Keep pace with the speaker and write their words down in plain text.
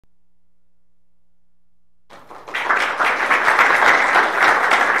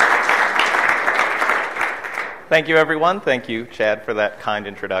Thank you, everyone. Thank you, Chad, for that kind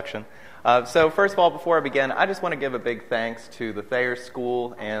introduction. So first of all, before I begin, I just want to give a big thanks to the Thayer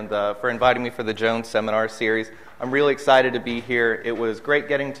School and for inviting me for the Jones Seminar Series. I'm really excited to be here. It was great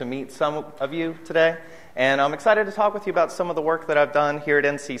getting to meet some of you today, and I'm excited to talk with you about some of the work that I've done here at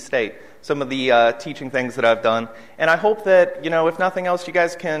NC State, some of the teaching things that I've done. And I hope that, if nothing else, you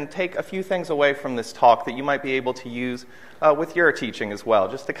guys can take a few things away from this talk that you might be able to use with your teaching as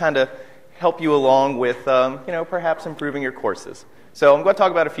well, just to kind of help you along with, perhaps improving your courses. So I'm going to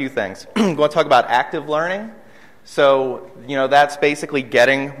talk about a few things. I'm going to talk about active learning. So, that's basically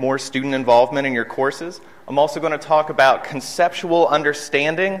getting more student involvement in your courses. I'm also going to talk about conceptual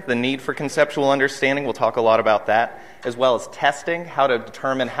understanding, the need for conceptual understanding. We'll talk a lot about that, as well as testing, how to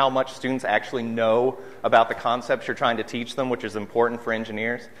determine how much students actually know about the concepts you're trying to teach them, which is important for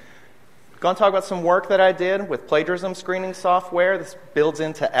engineers. Going to talk about some work that I did with plagiarism screening software. This builds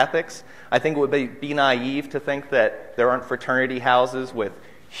into ethics. I think it would be naive to think that there aren't fraternity houses with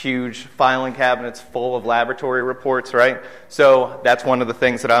huge filing cabinets full of laboratory reports, right? So that's one of the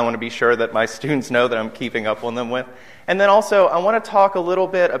things that I want to be sure that my students know that I'm keeping up on them with. And then also, I want to talk a little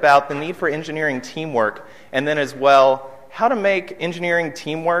bit about the need for engineering teamwork, and then as well, how to make engineering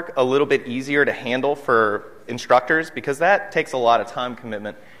teamwork a little bit easier to handle for instructors, because that takes a lot of time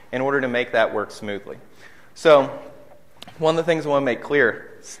commitment in order to make that work smoothly. So one of the things I want to make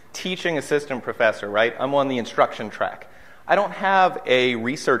clear, teaching assistant professor, right? I'm on the instruction track. I don't have a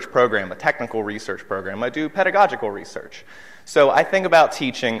research program, a technical research program. I do pedagogical research. So I think about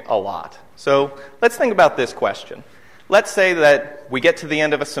teaching a lot. So let's think about this question. Let's say that we get to the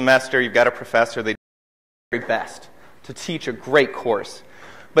end of a semester, you've got a professor, they do their very best to teach a great course.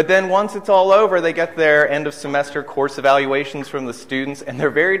 But then once it's all over, they get their end of semester course evaluations from the students, and they're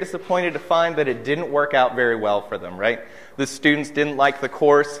very disappointed to find that it didn't work out very well for them, right? The students didn't like the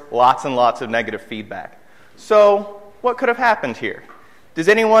course, lots and lots of negative feedback. So what could have happened here? Does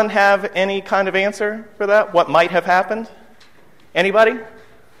anyone have any kind of answer for that? What might have happened? Anybody?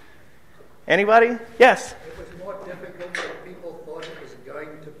 Anybody? Yes? It was more difficult than people thought it was going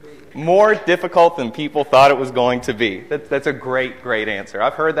to be. More difficult than people thought it was going to be. That's a great, great answer.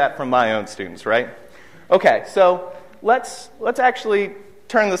 I've heard that from my own students, right? Okay, so let's actually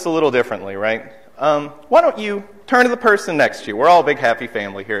turn this a little differently, right? Why don't you turn to the person next to you? We're all a big, happy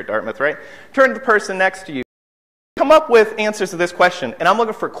family here at Dartmouth, right? Turn to the person next to you. Come up with answers to this question, and I'm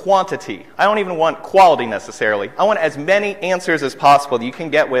looking for quantity. I don't even want quality necessarily. I want as many answers as possible that you can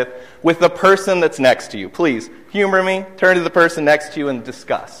get with the person that's next to you. Please, humor me, turn to the person next to you and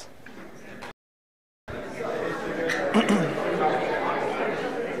discuss.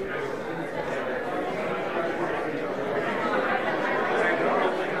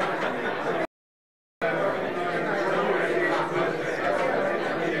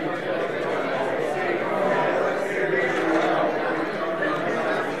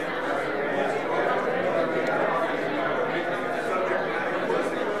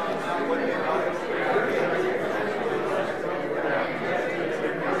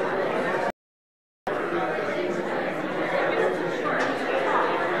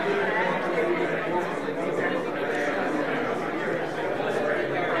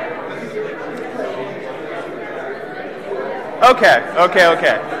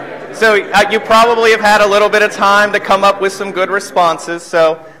 Okay. So you probably have had a little bit of time to come up with some good responses.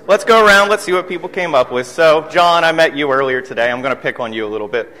 So let's go around. Let's see what people came up with. So, John, I met you earlier today. I'm going to pick on you a little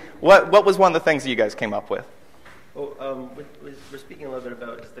bit. What was one of the things that you guys came up with? Well, we're speaking a little bit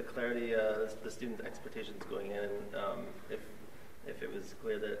about just the clarity, the students' expectations going in, if it was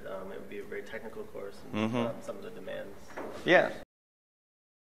clear that it would be a very technical course and some of the demands. Yeah.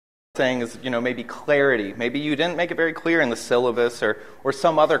 Saying is, maybe clarity. Maybe you didn't make it very clear in the syllabus or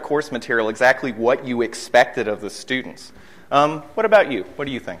some other course material exactly what you expected of the students. What about you? What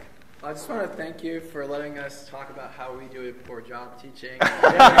do you think? I just want to thank you for letting us talk about how we do a poor job teaching. All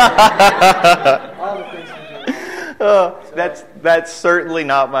the things we do. That's certainly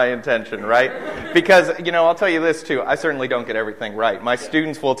not my intention, right? Because, I'll tell you this, too. I certainly don't get everything right. My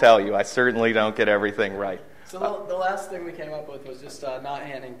students will tell you I certainly don't get everything right. So the last thing we came up with was just not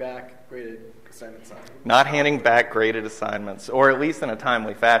handing back graded assignments. Not handing back graded assignments, or at least in a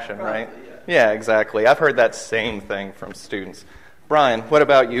timely fashion, right? Yeah. Yeah, exactly. I've heard that same thing from students. Brian, what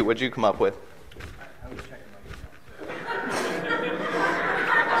about you? What did you come up with? I was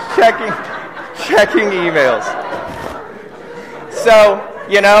checking my emails. Checking emails. So,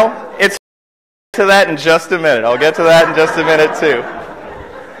 it's to that in just a minute. I'll get to that in just a minute, too.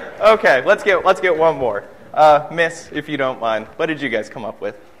 Okay, let's get one more. Miss, if you don't mind, what did you guys come up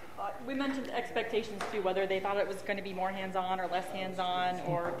with? we mentioned expectations too, whether they thought it was going to be more hands-on or less hands-on,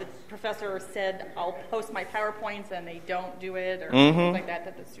 or the professor said, I'll post my PowerPoints and they don't do it, or things like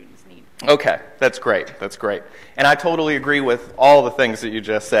that the students need. Okay, that's great. That's great. And I totally agree with all the things that you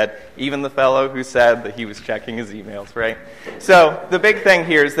just said, even the fellow who said that he was checking his emails, right? So the big thing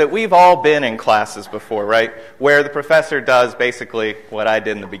here is that we've all been in classes before, right, where the professor does basically what I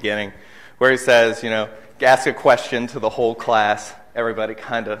did in the beginning, where he says, ask a question to the whole class. Everybody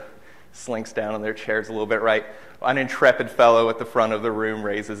kind of slinks down in their chairs a little bit, right? An intrepid fellow at the front of the room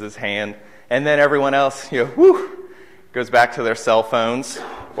raises his hand, and then everyone else, goes back to their cell phones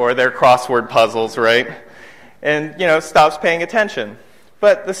or their crossword puzzles, right? And, stops paying attention.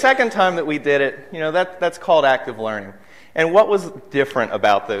 But the second time that we did it, that's called active learning. And what was different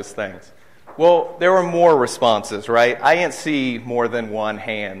about those things? Well, there were more responses, right? I didn't see more than one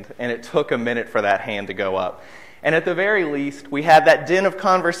hand, and it took a minute for that hand to go up. And at the very least, we had that din of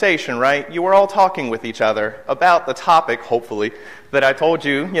conversation, right? You were all talking with each other about the topic, hopefully, that I told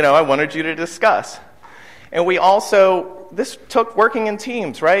you, I wanted you to discuss. And we also, this took working in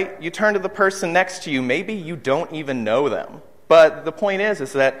teams, right? You turn to the person next to you. Maybe you don't even know them. But the point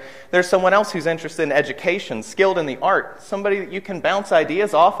is that there's someone else who's interested in education, skilled in the art, somebody that you can bounce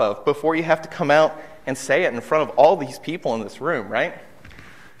ideas off of before you have to come out and say it in front of all these people in this room, right?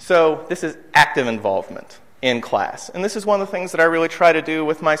 So this is active involvement in class. And this is one of the things that I really try to do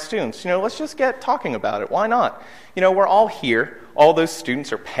with my students. Let's just get talking about it. Why not? We're all here. All those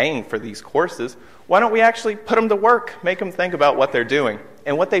students are paying for these courses. Why don't we actually put them to work, make them think about what they're doing?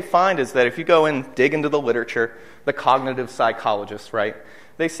 And what they find is that if you go and dig into the literature, the cognitive psychologists, right,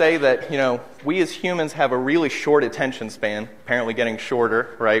 they say that, we as humans have a really short attention span, apparently getting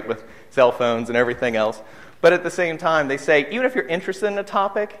shorter, right, with cell phones and everything else. But at the same time, they say even if you're interested in a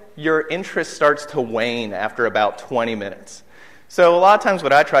topic, your interest starts to wane after about 20 minutes. So a lot of times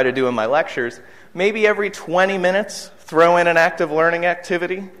what I try to do in my lectures, maybe every 20 minutes, throw in an active learning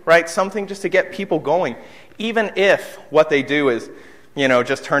activity, right? Something just to get people going. Even if what they do is,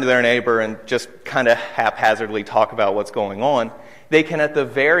 just turn to their neighbor and just kind of haphazardly talk about what's going on, they can at the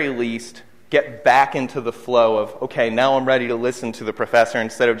very least get back into the flow of, okay, now I'm ready to listen to the professor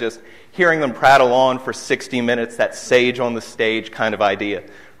instead of just hearing them prattle on for 60 minutes, that sage on the stage kind of idea.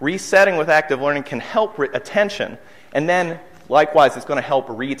 Resetting with active learning can help attention, and then likewise it's going to help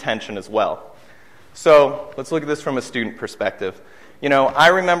retention as well. So let's look at this from a student perspective. I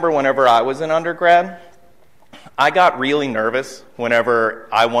remember whenever I was in undergrad, I got really nervous whenever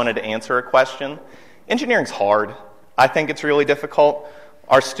I wanted to answer a question. Engineering's hard. I think it's really difficult.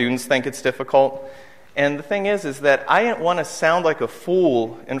 Our students think it's difficult. And the thing is that I didn't want to sound like a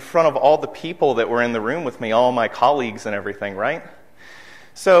fool in front of all the people that were in the room with me, all my colleagues and everything, right?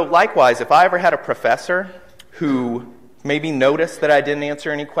 So likewise, if I ever had a professor who maybe noticed that I didn't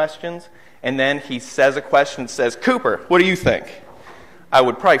answer any questions, and then he says a question and says, Cooper, what do you think? I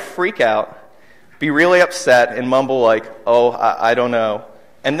would probably freak out, be really upset, and mumble like, oh, I don't know.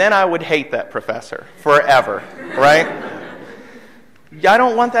 And then I would hate that professor forever, right? I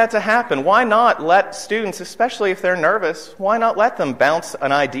don't want that to happen. Why not let students, especially if they're nervous, why not let them bounce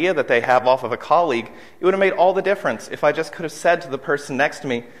an idea that they have off of a colleague? It would have made all the difference if I just could have said to the person next to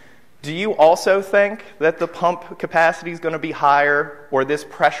me, do you also think that the pump capacity is going to be higher or this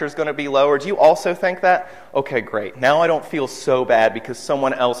pressure is going to be lower? Do you also think that? Okay, great. Now I don't feel so bad because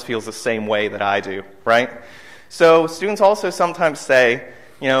someone else feels the same way that I do, right? So students also sometimes say,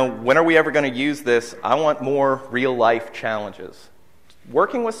 when are we ever going to use this? I want more real-life challenges.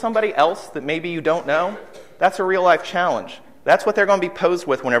 Working with somebody else that maybe you don't know, that's a real-life challenge. That's what they're going to be posed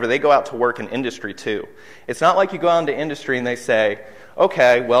with whenever they go out to work in industry, too. It's not like you go out into industry and they say,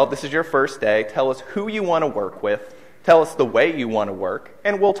 okay, well, this is your first day. Tell us who you want to work with. Tell us the way you want to work,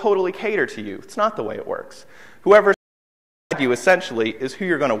 and we'll totally cater to you. It's not the way it works. Whoever's you, essentially, is who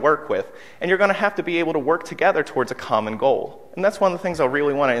you're going to work with, and you're going to have to be able to work together towards a common goal. And that's one of the things I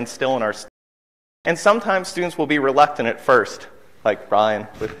really want to instill in our students. And sometimes students will be reluctant at first, like Brian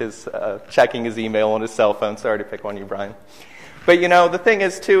with his checking his email on his cell phone. Sorry to pick on you, Brian. But, the thing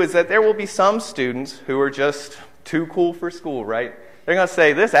is, too, is that there will be some students who are just too cool for school, right? They're going to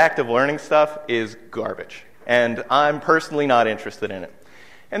say, this active learning stuff is garbage, and I'm personally not interested in it.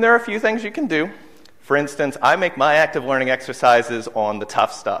 And there are a few things you can do. For instance, I make my active learning exercises on the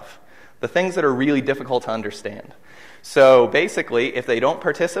tough stuff, the things that are really difficult to understand. So basically, if they don't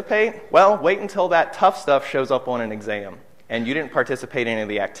participate, well, wait until that tough stuff shows up on an exam, and you didn't participate in any of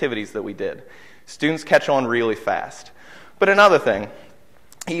the activities that we did. Students catch on really fast. But another thing,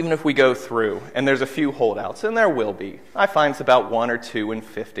 even if we go through, and there's a few holdouts, and there will be, I find it's about 1 or 2 in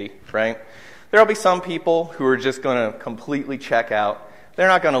 50, right? There will be some people who are just going to completely check out. they're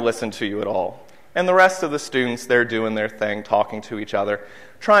not going to listen to you at all. And the rest of the students, they're doing their thing, talking to each other,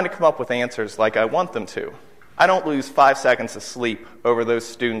 trying to come up with answers like I want them to. I don't lose 5 seconds of sleep over those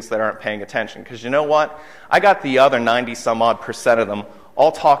students that aren't paying attention, because you know what? I got the other 90-some-odd% of them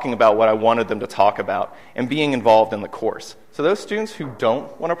all talking about what I wanted them to talk about and being involved in the course. So those students who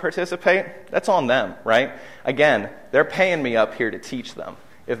don't want to participate, that's on them, right? Again, they're paying me up here to teach them.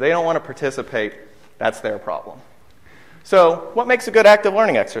 If they don't want to participate, that's their problem. So what makes a good active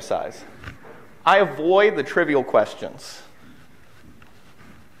learning exercise? I avoid the trivial questions.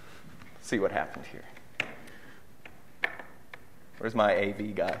 Let's see what happened here. Where's my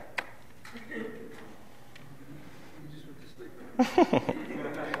AV guy?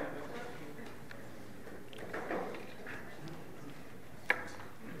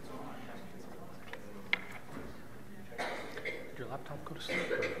 Your laptop go to sleep?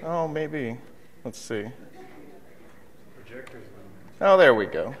 Oh, maybe. Let's see. Oh, there we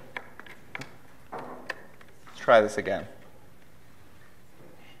go. Let's try this again.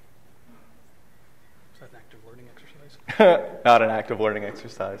 Is that an active learning exercise? Not an active learning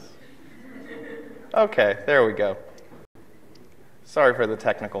exercise. Okay, there we go. Sorry for the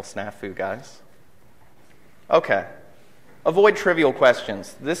technical snafu, guys. Okay. Avoid trivial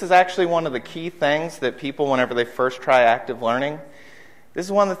questions. This is actually one of the key things that people, whenever they first try active learning, this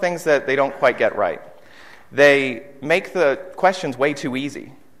is one of the things that they don't quite get right. They make the questions way too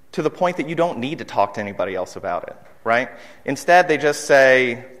easy, to the point that you don't need to talk to anybody else about it, right? Instead, they just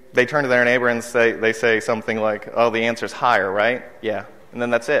say, they turn to their neighbor and they say something like, oh, the answer's higher, right? Yeah, and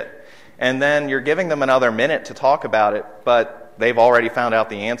then that's it. And then you're giving them another minute to talk about it, but they've already found out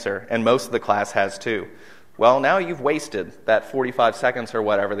the answer, and most of the class has too. Well, now you've wasted that 45 seconds or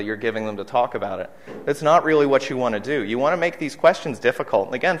whatever that you're giving them to talk about it. It's not really what you want to do. You want to make these questions difficult.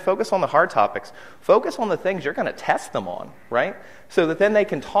 And again, focus on the hard topics. Focus on the things you're going to test them on, right? So that then they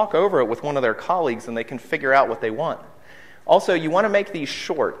can talk over it with one of their colleagues and they can figure out what they want. Also, you want to make these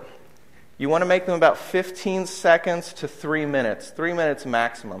short. You want to make them about 15 seconds to 3 minutes, 3 minutes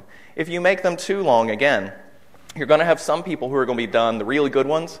maximum. If you make them too long, again, you're going to have some people who are going to be done, the really good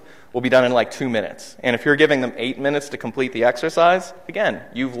ones, will be done in like 2 minutes. And if you're giving them 8 minutes to complete the exercise, again,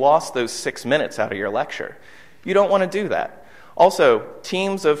 you've lost those 6 minutes out of your lecture. You don't want to do that. Also,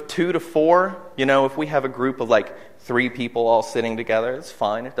 teams of 2 to 4, if we have a group of like 3 people all sitting together, it's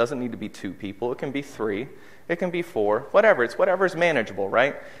fine. It doesn't need to be 2 people. It can be 3. It can be 4. Whatever. It's whatever's manageable,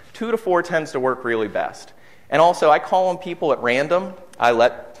 right? 2 to 4 tends to work really best. And also, I call on people at random. I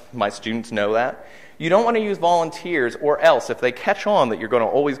let my students know that. You don't want to use volunteers, or else if they catch on that you're going to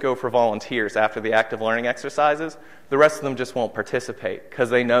always go for volunteers after the active learning exercises, the rest of them just won't participate because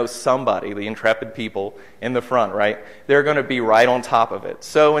they know somebody, the intrepid people in the front, right? They're going to be right on top of it.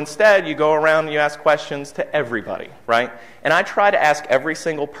 So instead, you go around and you ask questions to everybody, right? And I try to ask every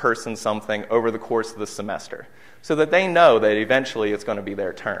single person something over the course of the semester so that they know that eventually it's going to be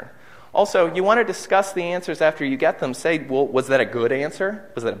their turn. Also, you want to discuss the answers after you get them. Say, well, was that a good answer?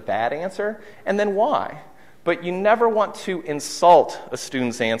 Was that a bad answer? And then why? But you never want to insult a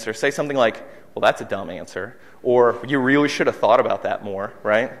student's answer. Say something like, well, that's a dumb answer. Or you really should have thought about that more,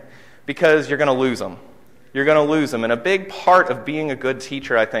 right? Because you're going to lose them. You're going to lose them. And a big part of being a good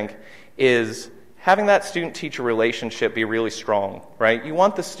teacher, I think, is having that student-teacher relationship be really strong, right? You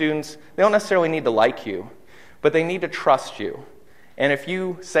want the students, they don't necessarily need to like you, but they need to trust you. And if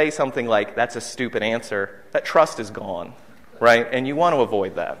you say something like, that's a stupid answer, that trust is gone, right? And you want to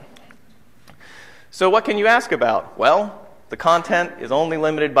avoid that. So what can you ask about? Well, the content is only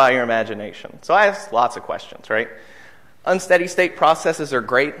limited by your imagination. So I ask lots of questions, right? Unsteady state processes are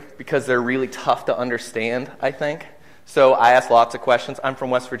great because they're really tough to understand, I think. So I ask lots of questions. I'm from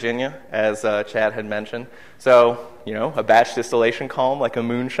West Virginia, as Chad had mentioned. So, a batch distillation column, like a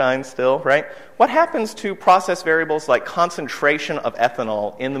moonshine still, right? What happens to process variables like concentration of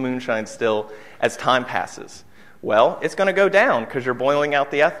ethanol in the moonshine still as time passes? Well, it's going to go down because you're boiling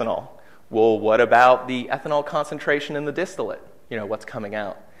out the ethanol. Well, what about the ethanol concentration in the distillate? What's coming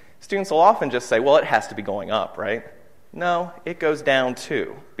out? Students will often just say, well, it has to be going up, right? No, it goes down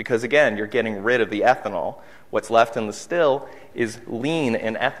too, because again, you're getting rid of the ethanol. What's left in the still is lean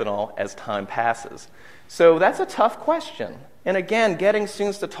in ethanol as time passes. So that's a tough question. And again, getting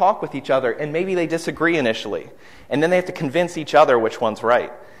students to talk with each other, and maybe they disagree initially, and then they have to convince each other which one's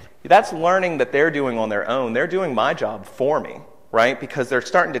right. That's learning that they're doing on their own. They're doing my job for me, right? Because they're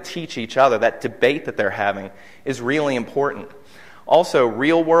starting to teach each other. That debate that they're having is really important. Also,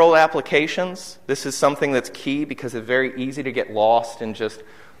 real-world applications. This is something that's key because it's very easy to get lost in just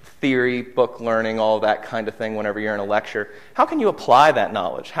theory, book learning, all that kind of thing whenever you're in a lecture. How can you apply that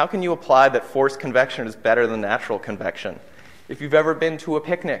knowledge? How can you apply that forced convection is better than natural convection? If you've ever been to a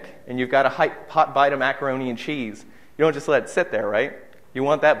picnic and you've got a hot bite of macaroni and cheese, you don't just let it sit there, right? You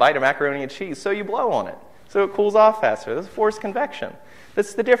want that bite of macaroni and cheese, so you blow on it, so it cools off faster. That's forced convection.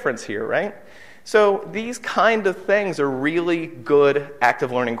 That's the difference here, right? So these kind of things are really good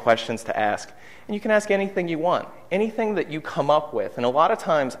active learning questions to ask. And you can ask anything you want, anything that you come up with. And a lot of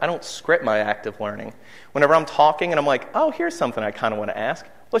times, I don't script my active learning. Whenever I'm talking and I'm like, oh, here's something I kind of want to ask,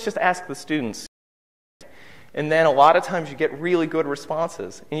 let's just ask the students. And then a lot of times you get really good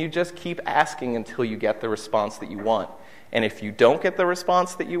responses. And you just keep asking until you get the response that you want. And if you don't get the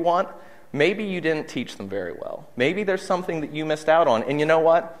response that you want, maybe you didn't teach them very well. Maybe there's something that you missed out on. And you know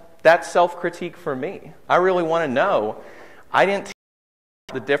what? That's self-critique for me. I really want to know, I didn't teach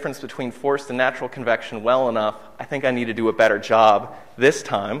the difference between forced and natural convection well enough. I think I need to do a better job. This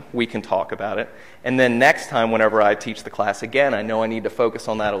time, we can talk about it. And then next time, whenever I teach the class again, I know I need to focus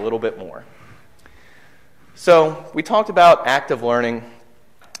on that a little bit more. So we talked about active learning,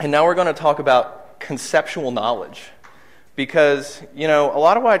 and now we're going to talk about conceptual knowledge. Because, a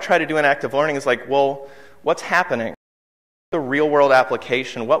lot of what I try to do in active learning is like, well, what's happening? The real-world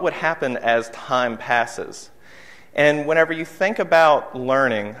application, what would happen as time passes? And whenever you think about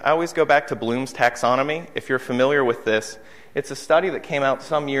learning, I always go back to Bloom's taxonomy. If you're familiar with this, it's a study that came out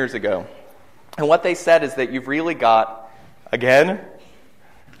some years ago. And what they said is that you've really got,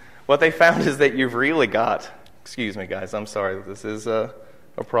 what they found is that you've really got, excuse me guys, I'm sorry, this is a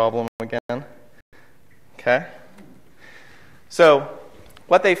problem again. Okay? So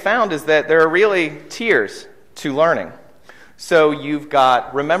what they found is that there are really tiers to learning. So you've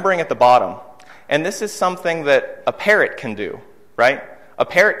got remembering at the bottom. And this is something that a parrot can do, right? A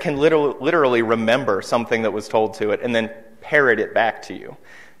parrot can literally remember something that was told to it and then parrot it back to you.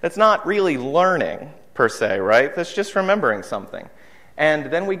 That's not really learning, per se, right? That's just remembering something.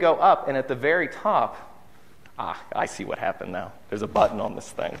 And then we go up, and at the very top, I see what happened now. There's a button on this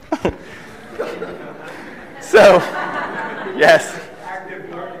thing. So, yes.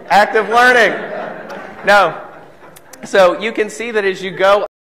 Active learning. No. So you can see that as you go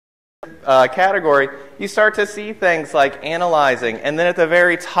category, you start to see things like analyzing, and then at the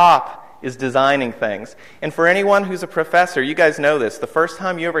very top is designing things. And for anyone who's a professor, you guys know this. The first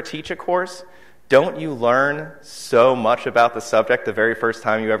time you ever teach a course, don't you learn so much about the subject the very first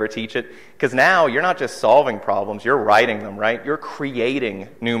time you ever teach it? Because now you're not just solving problems, you're writing them, right? You're creating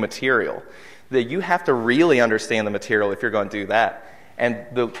new material. That you have to really understand the material if you're going to do that. And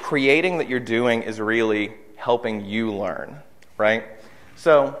the creating that you're doing is really helping you learn, right?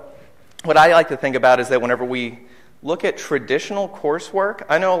 So what I like to think about is that whenever we look at traditional coursework,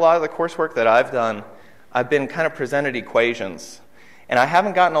 I know a lot of the coursework that I've done, I've been kind of presented equations. And I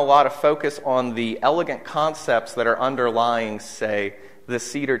haven't gotten a lot of focus on the elegant concepts that are underlying, say, the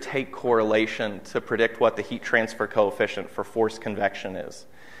Cedar-Tate correlation to predict what the heat transfer coefficient for forced convection is.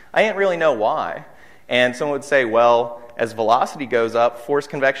 I didn't really know why. And someone would say, well, as velocity goes up, forced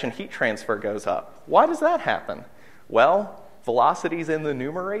convection heat transfer goes up. Why does that happen? Well, velocity's in the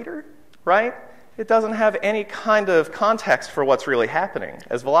numerator, right? It doesn't have any kind of context for what's really happening.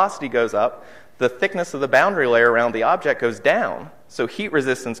 As velocity goes up, the thickness of the boundary layer around the object goes down. So heat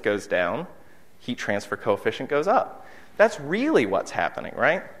resistance goes down, heat transfer coefficient goes up. That's really what's happening,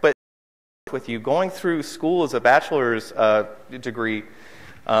 right? But with you going through school as a bachelor's degree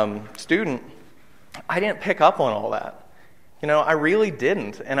student, I didn't pick up on all that. I really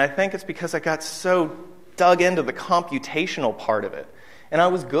didn't. And I think it's because I got so dug into the computational part of it. And I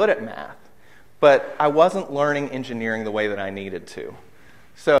was good at math, but I wasn't learning engineering the way that I needed to.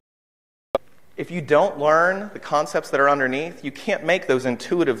 So if you don't learn the concepts that are underneath, you can't make those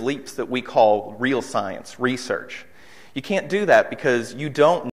intuitive leaps that we call real science, research. You can't do that because you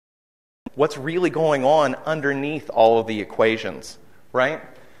don't know what's really going on underneath all of the equations, right?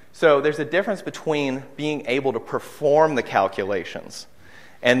 So there's a difference between being able to perform the calculations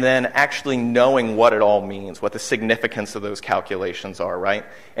and then actually knowing what it all means, what the significance of those calculations are, right?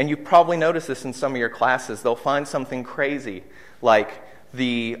 And you probably noticed this in some of your classes. They'll find something crazy, like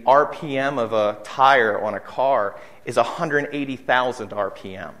the RPM of a tire on a car is 180,000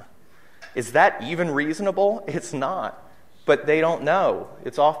 RPM. Is that even reasonable? It's not. But they don't know.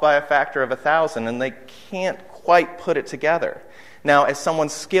 It's off by a factor of 1,000, and they can't quite put it together. Now, as someone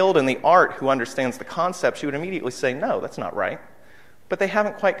skilled in the art who understands the concepts, you would immediately say, no, that's not right. But they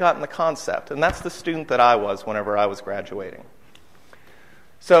haven't quite gotten the concept. And that's the student that I was whenever I was graduating.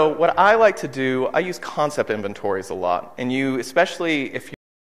 So what I like to do, I use concept inventories a lot. And especially if you're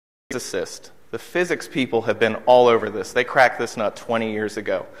a physicist, the physics people have been all over this. They cracked this nut 20 years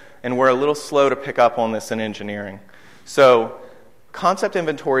ago. And we're a little slow to pick up on this in engineering. So concept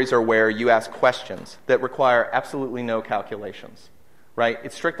inventories are where you ask questions that require absolutely no calculations, right?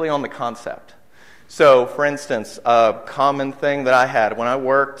 It's strictly on the concept. So, for instance, a common thing that I had when I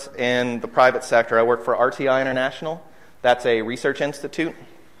worked in the private sector, I worked for RTI International. That's a research institute.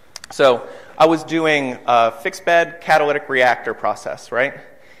 So I was doing a fixed bed catalytic reactor process, right?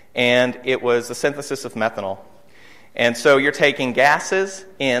 And it was the synthesis of methanol. And so you're taking gases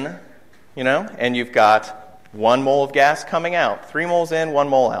in, and you've got 1 mole of gas coming out, 3 moles in, 1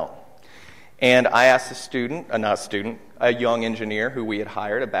 mole out. And I asked a young engineer who we had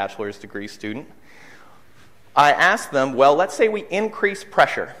hired, a bachelor's degree student. I asked them, well, let's say we increase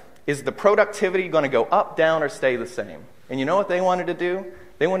pressure. Is the productivity going to go up, down, or stay the same? And you know what they wanted to do?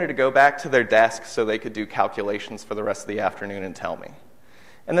 They wanted to go back to their desk so they could do calculations for the rest of the afternoon and tell me.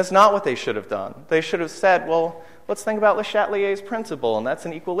 And that's not what they should have done. They should have said, well, let's think about Le Chatelier's principle, and that's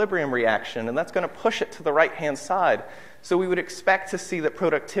an equilibrium reaction, and that's going to push it to the right-hand side. So we would expect to see that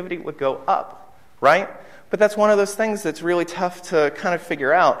productivity would go up, right? But that's one of those things that's really tough to kind of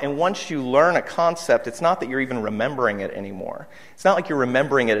figure out. And once you learn a concept, it's not that you're even remembering it anymore. It's not like you're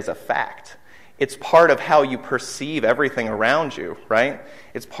remembering it as a fact. It's part of how you perceive everything around you, right?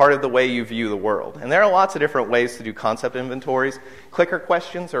 It's part of the way you view the world. And there are lots of different ways to do concept inventories. Clicker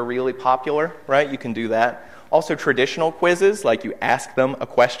questions are really popular, right? You can do that. Also, traditional quizzes, like you ask them a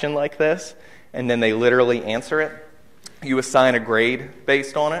question like this, and then they literally answer it. You assign a grade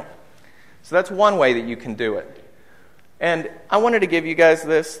based on it. So that's one way that you can do it. And I wanted to give you guys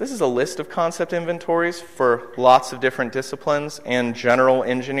this. This is a list of concept inventories for lots of different disciplines and general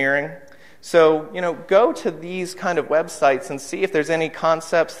engineering. So, go to these kind of websites and see if there's any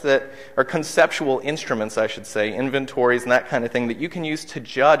concepts that are conceptual instruments, I should say, inventories and that kind of thing that you can use to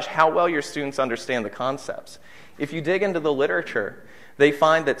judge how well your students understand the concepts. If you dig into the literature, they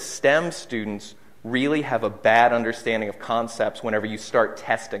find that STEM students really have a bad understanding of concepts whenever you start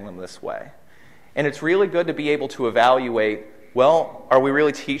testing them this way. And it's really good to be able to evaluate, well, are we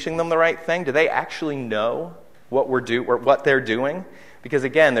really teaching them the right thing? Do they actually know what they're doing? Because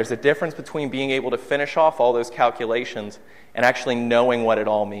again, there's a difference between being able to finish off all those calculations and actually knowing what it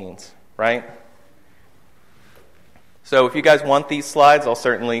all means, right? So if you guys want these slides, I'll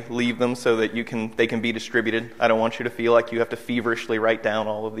certainly leave them so that they can be distributed. I don't want you to feel like you have to feverishly write down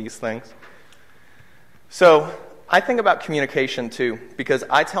all of these things. So I think about communication too, because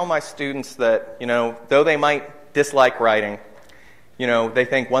I tell my students that, though they might dislike writing, they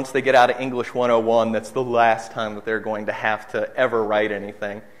think once they get out of English 101, that's the last time that they're going to have to ever write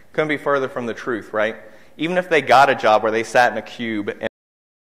anything. Couldn't be further from the truth, right? Even if they got a job where they sat in a cube and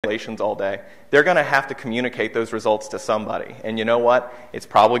calculations all day, they're going to have to communicate those results to somebody. And you know what? It's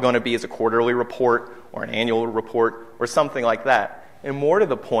probably going to be as a quarterly report or an annual report or something like that. And more to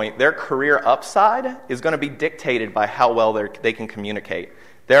the point, their career upside is going to be dictated by how well they can communicate.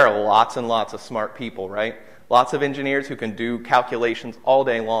 There are lots and lots of smart people, right? Lots of engineers who can do calculations all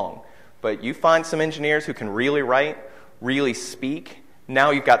day long. But you find some engineers who can really write, really speak.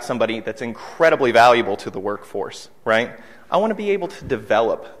 Now you've got somebody that's incredibly valuable to the workforce, right? I want to be able to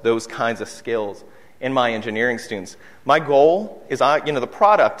develop those kinds of skills in my engineering students. My goal is, the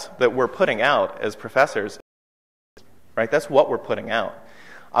product that we're putting out as professors, right? That's what we're putting out.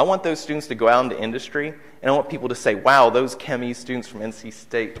 I want those students to go out into industry, and I want people to say, wow, those chemie students from NC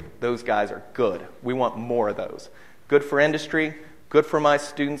State, those guys are good. We want more of those. Good for industry, good for my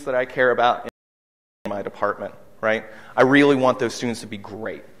students that I care about in my department, right? I really want those students to be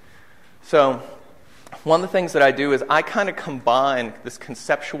great. So one of the things that I do is I kind of combine this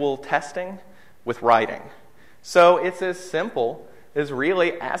conceptual testing with writing. So it's as simple as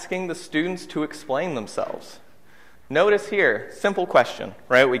really asking the students to explain themselves. Notice here, simple question,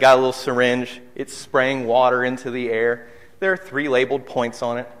 right? We got a little syringe. It's spraying water into the air. There are 3 labeled points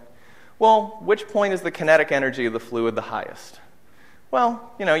on it. Well, which point is the kinetic energy of the fluid the highest?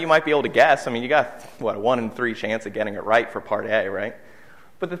 Well, you might be able to guess. You got, a 1 in 3 chance of getting it right for part A, right?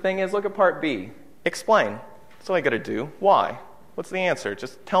 But the thing is, look at part B. Explain. That's all I got to do. Why? What's the answer?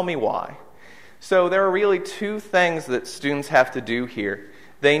 Just tell me why. So there are really 2 things that students have to do here.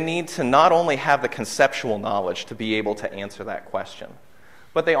 They need to not only have the conceptual knowledge to be able to answer that question,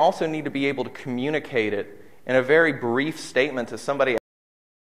 but they also need to be able to communicate it in a very brief statement to somebody else.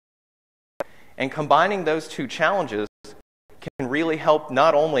 And combining those 2 challenges can really help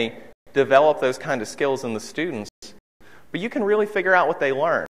not only develop those kind of skills in the students, but you can really figure out what they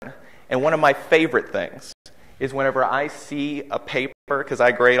learn. And one of my favorite things is whenever I see a paper, because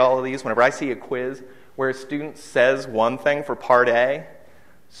I grade all of these, whenever I see a quiz where a student says one thing for part A,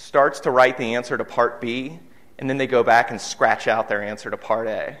 starts to write the answer to part B, and then they go back and scratch out their answer to part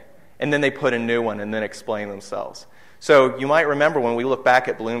A. And then they put a new one and then explain themselves. So you might remember when we look back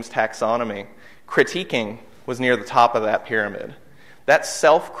at Bloom's taxonomy, critiquing was near the top of that pyramid. That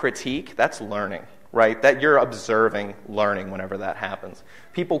self-critique, that's learning, right? That you're observing learning whenever that happens.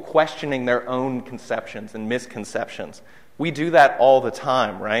 People questioning their own conceptions and misconceptions. We do that all the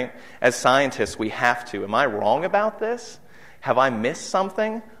time, right? As scientists, we have to. Am I wrong about this? Have I missed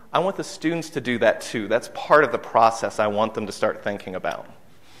something? I want the students to do that too. That's part of the process I want them to start thinking about.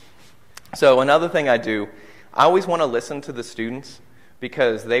 So another thing I do, I always want to listen to the students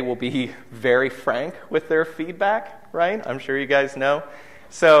because they will be very frank with their feedback, right? I'm sure you guys know.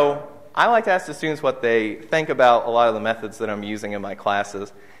 So I like to ask the students what they think about a lot of the methods that I'm using in my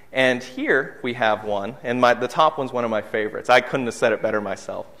classes. And here we have one, and the top one's one of my favorites. I couldn't have said it better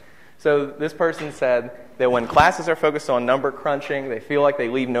myself. So this person said that when classes are focused on number crunching, they feel like they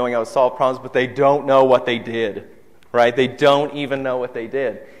leave knowing how to solve problems, but they don't know what they did, right? They don't even know what they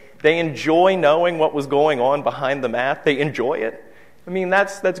did. They enjoy knowing what was going on behind the math. They enjoy it. I mean,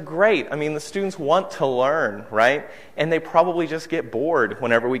 that's great. I mean, the students want to learn, right? And they probably just get bored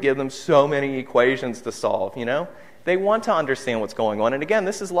whenever we give them so many equations to solve, you know? They want to understand what's going on. And again,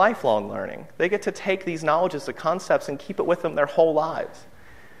 this is lifelong learning. They get to take these knowledges, the concepts, and keep it with them their whole lives.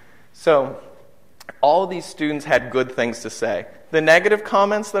 So all of these students had good things to say. The negative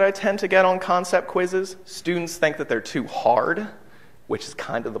comments that I tend to get on concept quizzes, students think that they're too hard, which is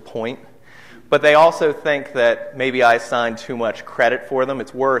kind of the point. But they also think that maybe I assign too much credit for them.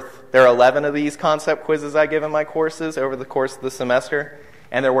 There are 11 of these concept quizzes I give in my courses over the course of the semester,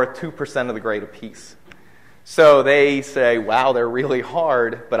 and they're worth 2% of the grade apiece. So they say, wow, they're really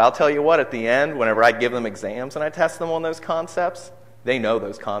hard, but I'll tell you what, at the end, whenever I give them exams and I test them on those concepts, they know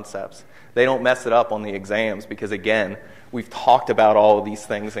those concepts. They don't mess it up on the exams because, again, we've talked about all of these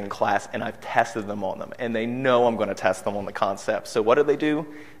things in class and I've tested them on them, and they know I'm going to test them on the concepts. So what do?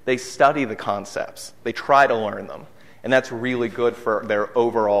 They study the concepts. They try to learn them, and that's really good for their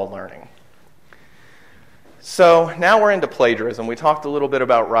overall learning. So now we're into plagiarism. We talked a little bit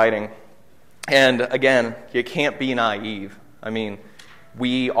about writing. And again, you can't be naive. I mean,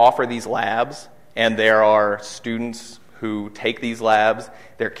 we offer these labs, and there are students who take these labs.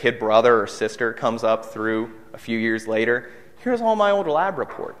 Their kid brother or sister comes up through a few years later. Here's all my old lab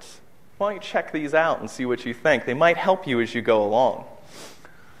reports. Why don't you check these out and see what you think? They might help you as you go along.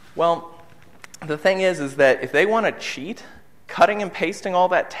 Well, the thing is that if they want to cheat, cutting and pasting all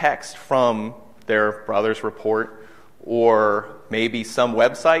that text from their brother's report or maybe some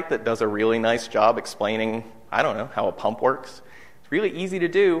website that does a really nice job explaining, I don't know, how a pump works. It's really easy to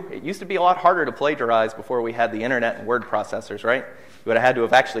do. It used to be a lot harder to plagiarize before we had the internet and word processors, right? You would have had to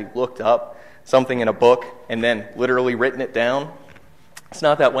have actually looked up something in a book and then literally written it down. It's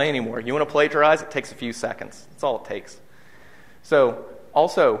not that way anymore. You want to plagiarize, it takes a few seconds. That's all it takes. So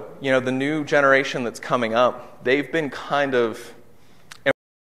also, you know, the new generation that's coming up, they've been kind of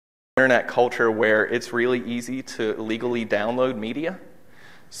internet culture where it's really easy to illegally download media.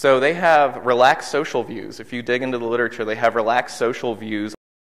 So they have relaxed social views. If you dig into the literature, they have relaxed social views,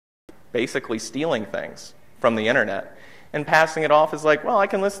 basically stealing things from the internet and passing it off as like, well, I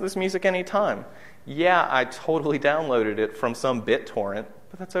can listen to this music anytime. Yeah, I totally downloaded it from some BitTorrent,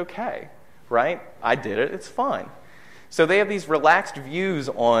 but that's okay, right? I did it, it's fine. So they have these relaxed views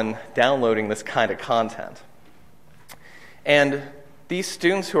on downloading this kind of content. And these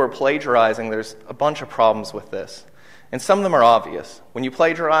students who are plagiarizing, there's a bunch of problems with this. And some of them are obvious. When you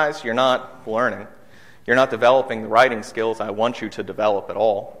plagiarize, you're not learning. You're not developing the writing skills I want you to develop at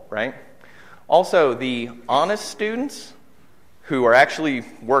all, right? Also, the honest students who are actually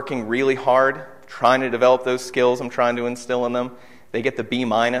working really hard, trying to develop those skills I'm trying to instill in them, they get the B-.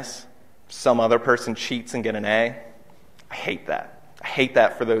 Some other person cheats and get an A. I hate that. I hate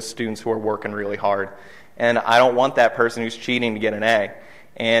that for those students who are working really hard. And I don't want that person who's cheating to get an A.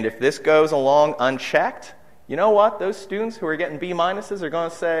 And if this goes along unchecked, you know what? Those students who are getting B- are going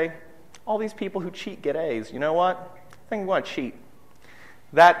to say, all these people who cheat get A's. You know what? I think I'm going to cheat.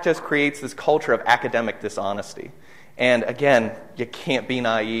 That just creates this culture of academic dishonesty. And again, you can't be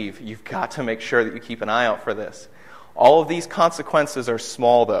naive. You've got to make sure that you keep an eye out for this. All of these consequences are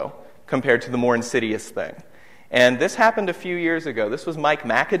small, though, compared to the more insidious thing. And this happened a few years ago. This was Mike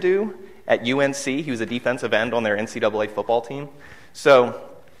McAdoo at UNC. He was a defensive end on their NCAA football team. So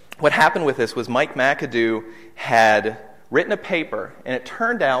what happened with this was Mike McAdoo had written a paper, and it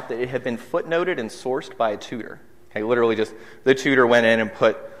turned out that it had been footnoted and sourced by a tutor. Okay, literally just the tutor went in and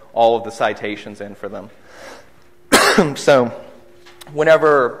put all of the citations in for them. So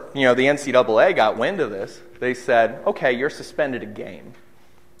whenever the NCAA got wind of this, they said, okay, you're suspended a game.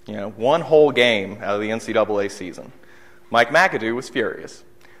 One whole game out of the NCAA season. Mike McAdoo was furious.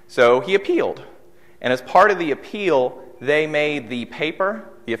 So he appealed. And as part of the appeal, they made the paper,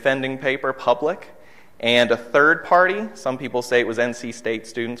 the offending paper, public. And a third party, some people say it was NC State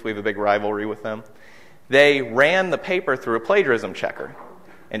students, we have a big rivalry with them, they ran the paper through a plagiarism checker.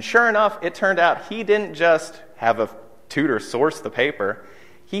 And sure enough, it turned out he didn't just have a tutor source the paper,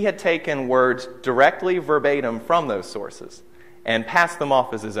 he had taken words directly verbatim from those sources and passed them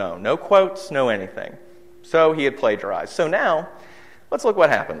off as his own. No quotes, no anything. So he had plagiarized. So now, let's look what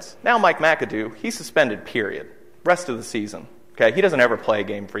happens. Now Mike McAdoo, he's suspended, period. Rest of the season. Okay, he doesn't ever play a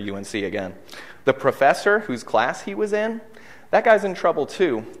game for UNC again. The professor whose class he was in, that guy's in trouble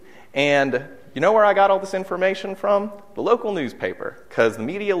too. And you know where I got all this information from? The local newspaper, because the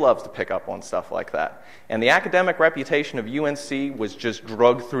media loves to pick up on stuff like that. And the academic reputation of UNC was just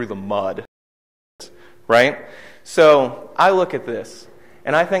dragged through the mud, right? So I look at this,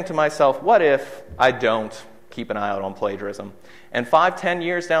 and I think to myself, what if I don't keep an eye out on plagiarism? And 5-10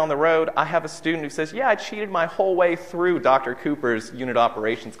 years down the road, I have a student who says, yeah, I cheated my whole way through Dr. Cooper's unit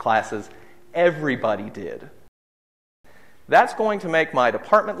operations classes. Everybody did. That's going to make my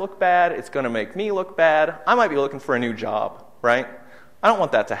department look bad. It's going to make me look bad. I might be looking for a new job, right? I don't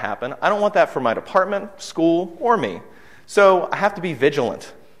want that to happen. I don't want that for my department, school, or me. So I have to be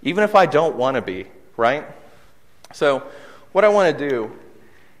vigilant, even if I don't want to be, right? So what I want to do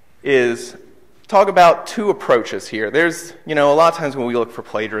is talk about two approaches here. There's, a lot of times when we look for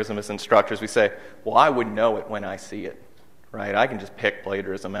plagiarism as instructors, we say, well, I would know it when I see it, right? I can just pick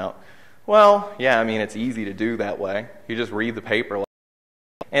plagiarism out. Well, yeah, it's easy to do that way. You just read the paper.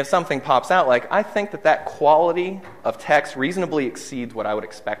 And if something pops out, I think that quality of text reasonably exceeds what I would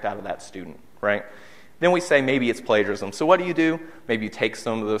expect out of that student, right? Then we say maybe it's plagiarism. So what do? Maybe you take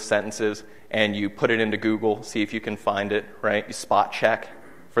some of those sentences and you put it into Google, see if you can find it, right? You spot check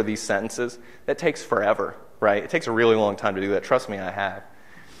for these sentences. That takes forever, right? It takes a really long time to do that. Trust me, I have.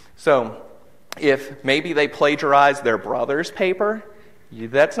 So if maybe they plagiarized their brother's paper,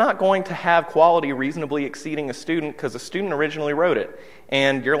 that's not going to have quality reasonably exceeding a student because a student originally wrote it.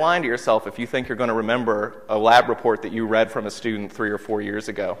 And you're lying to yourself if you think you're going to remember a lab report that you read from a student 3 or 4 years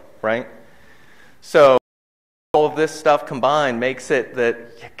ago, right? So all of this stuff combined makes it that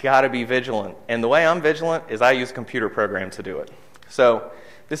you got to be vigilant. And the way I'm vigilant is I use a computer program to do it. So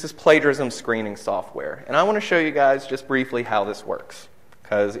this is plagiarism screening software. And I want to show you guys just briefly how this works.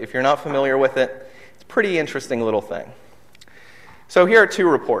 Because if you're not familiar with it, it's a pretty interesting little thing. So here are two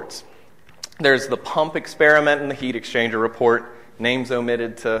reports. There's the pump experiment and the heat exchanger report. Names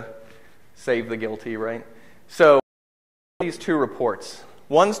omitted to save the guilty, right? So these two reports.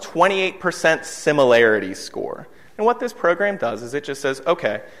 One's 28% similarity score. And what this program does is it just says,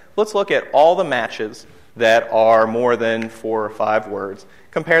 okay, let's look at all the matches that are more than 4 or 5 words.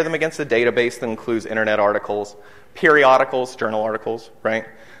 Compare them against a database that includes internet articles, periodicals, journal articles, right?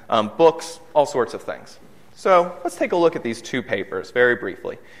 Books, all sorts of things. So let's take a look at these two papers very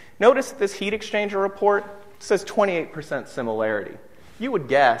briefly. Notice that this heat exchanger report says 28% similarity. You would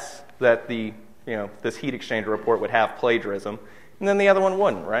guess that this heat exchanger report would have plagiarism, and then the other one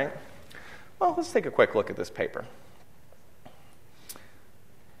wouldn't, right? Well, let's take a quick look at this paper.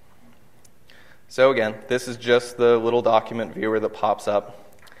 So again, this is just the little document viewer that pops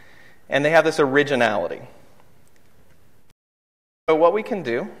up, and they have this originality. So what we can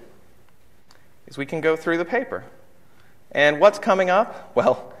do is we can go through the paper. And what's coming up?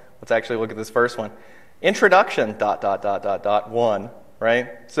 Well, let's actually look at this first one. Introduction, ... 1, right?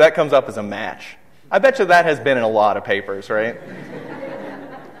 So that comes up as a match. I bet you that has been in a lot of papers, right?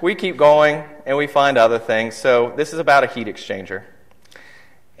 We keep going, and we find other things. So this is about a heat exchanger.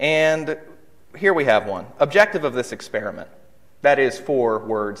 And here we have one. Objective of this experiment. That is 4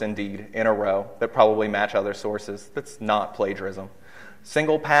 words, indeed, in a row that probably match other sources. That's not plagiarism.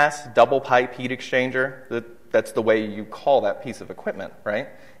 Single pass, double pipe heat exchanger, that's the way you call that piece of equipment, right?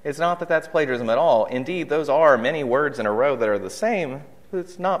 It's not that that's plagiarism at all. Indeed, those are many words in a row that are the same, but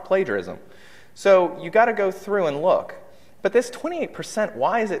it's not plagiarism. So you got to go through and look. But this 28%,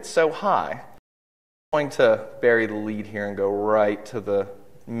 why is it so high? I'm going to bury the lead here and go right to the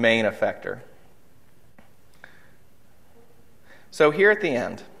main effector. So here at the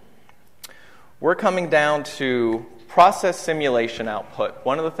end, we're coming down to process simulation output.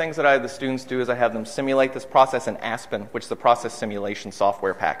 One of the things that I have the students do is I have them simulate this process in Aspen, which is the process simulation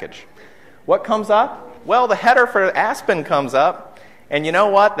software package. What comes up? Well, the header for Aspen comes up, and you know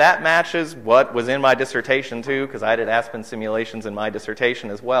what? That matches what was in my dissertation too, because I did Aspen simulations in my dissertation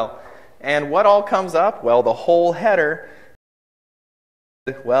as well. And what all comes up? Well, the whole header,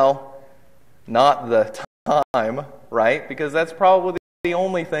 well, not the time, right? Because that's probably the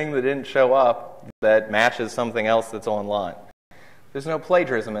only thing that didn't show up that matches something else that's online. There's no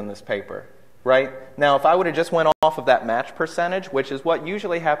plagiarism in this paper. right? Now, if I would have just went off of that match percentage, which is what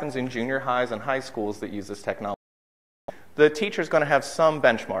usually happens in junior highs and high schools that use this technology, the teacher's going to have some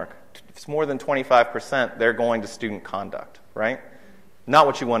benchmark. If it's more than 25%, they're going to student conduct, right? Not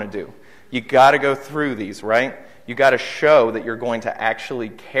what you want to do. You got to go through these, right? You got to show that you're going to actually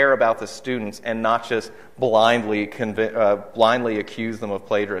care about the students and not just blindly accuse them of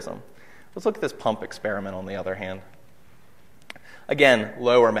plagiarism. Let's look at this pump experiment on the other hand. Again,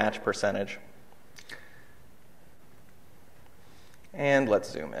 lower match percentage. And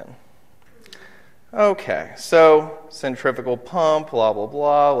let's zoom in. Okay, so centrifugal pump, blah, blah,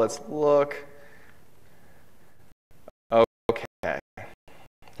 blah. Let's look. Okay,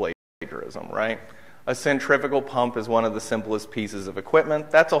 plagiarism, right? A centrifugal pump is one of the simplest pieces of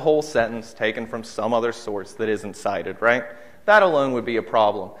equipment. That's a whole sentence taken from some other source that isn't cited, right? That alone would be a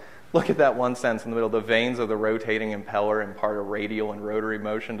problem. Look at that one sentence in the middle. The veins of the rotating impeller impart a radial and rotary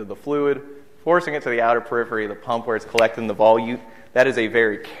motion to the fluid, forcing it to the outer periphery of the pump where it's collecting the volute. That is a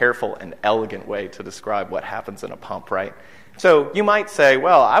very careful and elegant way to describe what happens in a pump, right? So you might say,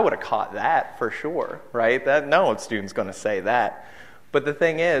 well, I would have caught that for sure, right? No student's going to say that. But the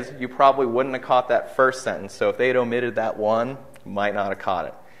thing is, you probably wouldn't have caught that first sentence. So if they'd omitted that one, you might not have caught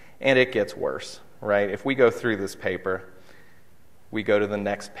it. And it gets worse, right? If we go through this paper, we go to the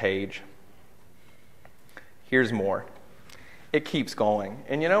next page. Here's more. It keeps going.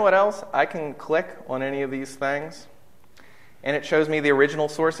 And you know what else? I can click on any of these things, and it shows me the original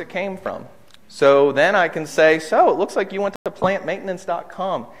source it came from. So then I can say, so it looks like you went to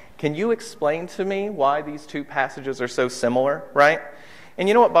plantmaintenance.com. Can you explain to me why these two passages are so similar, right? And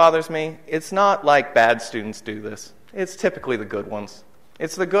you know what bothers me? It's not like bad students do this. It's typically the good ones.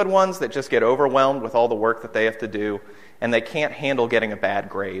 It's the good ones that just get overwhelmed with all the work that they have to do, and they can't handle getting a bad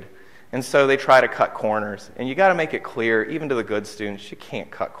grade. And so they try to cut corners. And you got to make it clear, even to the good students, you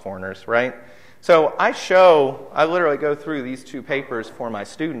can't cut corners, right? So I literally go through these two papers for my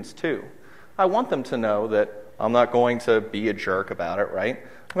students too. I want them to know that I'm not going to be a jerk about it, right?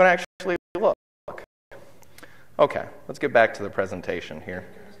 I'm going to actually look. Okay, let's get back to the presentation here.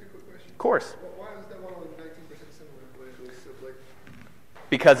 Can I ask you a quick question? Of course. Why was that one only 19% similar when it was so like?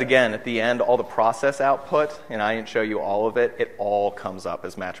 Because again, at the end, all the process output, and I didn't show you all of it, it all comes up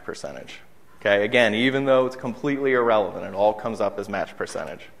as match percentage. Okay, again, even though it's completely irrelevant, it all comes up as match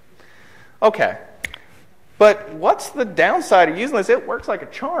percentage. Okay, but what's the downside of using this? It works like a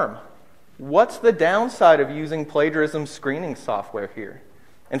charm. What's the downside of using plagiarism screening software here?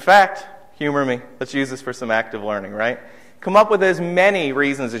 In fact, humor me. Let's use this for some active learning, right? Come up with as many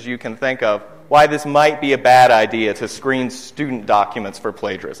reasons as you can think of why this might be a bad idea to screen student documents for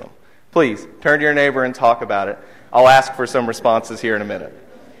plagiarism. Please, turn to your neighbor and talk about it. I'll ask for some responses here in a minute.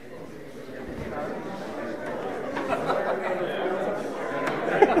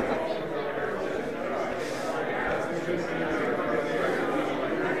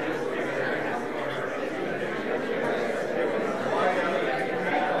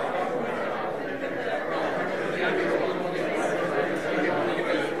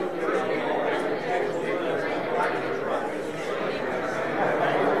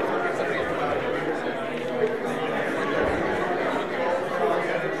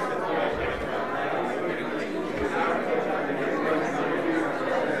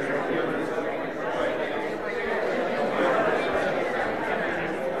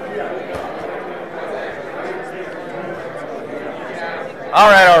 All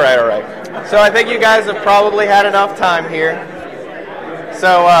right. So I think you guys have probably had enough time here.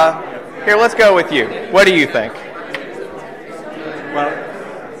 So here, let's go with you. What do you think? Well,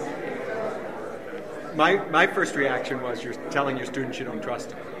 my first reaction was you're telling your students you don't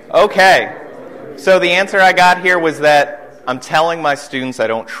trust them. Okay. So the answer I got here was that I'm telling my students I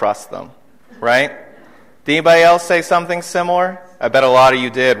don't trust them, right? Did anybody else say something similar? I bet a lot of you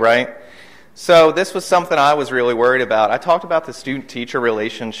did, right? So this was something I was really worried about. I talked about the student-teacher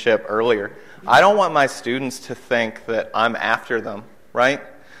relationship earlier. I don't want my students to think that I'm after them, right?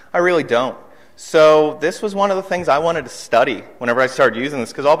 I really don't. So this was one of the things I wanted to study whenever I started using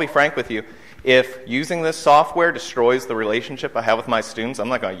this, because I'll be frank with you, if using this software destroys the relationship I have with my students, I'm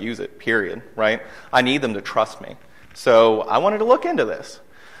not going to use it, period, right? I need them to trust me. So I wanted to look into this.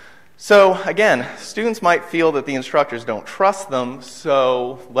 So again, students might feel that the instructors don't trust them,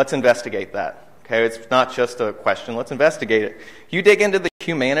 so let's investigate that. Okay, it's not just a question, let's investigate it. You dig into the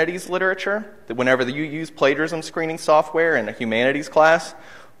humanities literature, that whenever you use plagiarism screening software in a humanities class,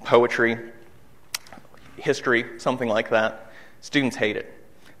 poetry, history, something like that, students hate it.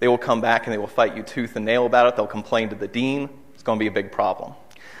 They will come back and they will fight you tooth and nail about it. They'll complain to the dean. It's going to be a big problem.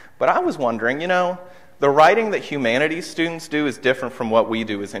 But I was wondering, The writing that humanities students do is different from what we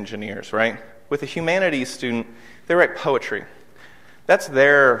do as engineers, right? With a humanities student, they write poetry. That's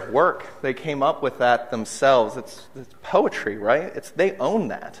their work. They came up with that themselves. It's poetry, right? They own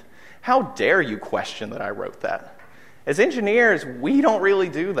that. How dare you question that I wrote that? As engineers, we don't really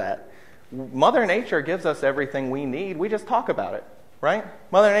do that. Mother Nature gives us everything we need. We just talk about it, right?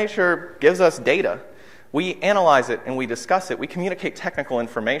 Mother Nature gives us data. We analyze it and we discuss it. We communicate technical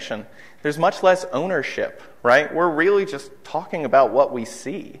information. There's much less ownership, right? We're really just talking about what we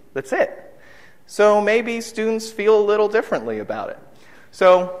see. That's it. So maybe students feel a little differently about it.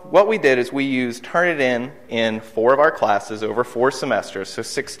 So what we did is we used Turnitin in 4 of our classes over 4 semesters, so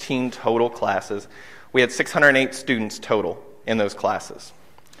 16 total classes. We had 608 students total in those classes.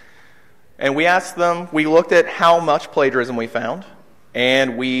 And we asked them, we looked at how much plagiarism we found,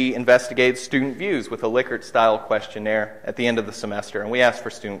 and we investigated student views with a Likert-style questionnaire at the end of the semester, and we asked for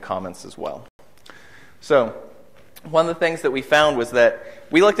student comments as well. So one of the things that we found was that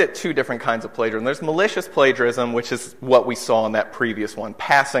we looked at 2 different kinds of plagiarism. There's malicious plagiarism, which is what we saw in that previous one,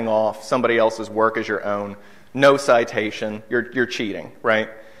 passing off somebody else's work as your own, no citation, you're cheating, right?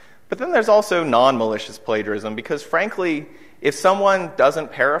 But then there's also non-malicious plagiarism, because frankly, if someone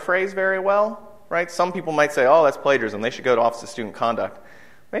doesn't paraphrase very well, right, some people might say, oh, that's plagiarism, they should go to Office of Student Conduct.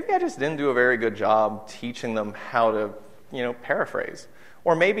 Maybe I just didn't do a very good job teaching them how to, paraphrase.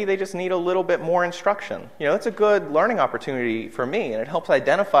 Or maybe they just need a little bit more instruction. It's a good learning opportunity for me, and it helps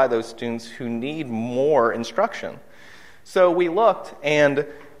identify those students who need more instruction. So we looked, and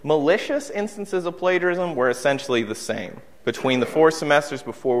malicious instances of plagiarism were essentially the same between the 4 semesters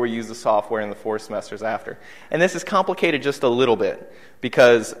before we used the software and the 4 semesters after. And this is complicated just a little bit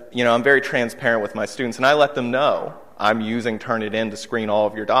because, I'm very transparent with my students, and I let them know I'm using Turnitin to screen all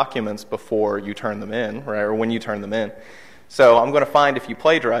of your documents before you turn them in, right, or when you turn them in. So I'm going to find if you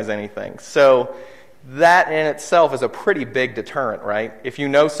plagiarize anything. So that in itself is a pretty big deterrent, right? If you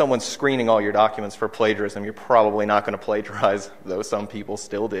know someone's screening all your documents for plagiarism, you're probably not going to plagiarize, though some people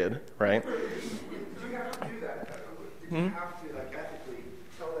still did, right? Do you have to do that? Did you have to, ethically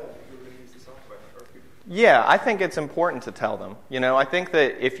tell them that you're going to use the software? Yeah, I think it's important to tell them. I think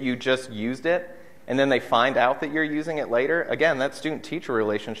that if you just used it and then they find out that you're using it later, again, that student-teacher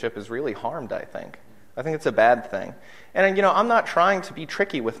relationship is really harmed, I think. I think it's a bad thing. And, I'm not trying to be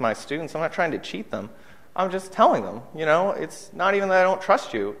tricky with my students. I'm not trying to cheat them. I'm just telling them, it's not even that I don't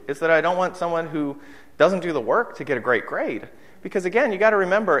trust you. It's that I don't want someone who doesn't do the work to get a great grade. Because, again, you got to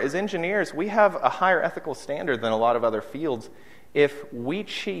remember, as engineers, we have a higher ethical standard than a lot of other fields. If we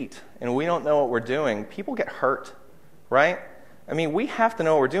cheat and we don't know what we're doing, people get hurt, right? I mean, we have to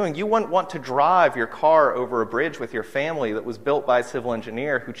know what we're doing. You wouldn't want to drive your car over a bridge with your family that was built by a civil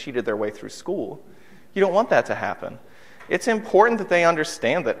engineer who cheated their way through school. You don't want that to happen. It's important that they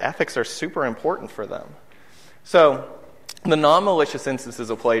understand that ethics are super important for them. So the non-malicious instances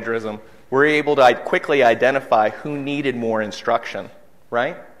of plagiarism, we're able to quickly identify who needed more instruction,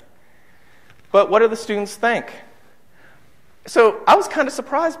 right? But what do the students think? So I was kind of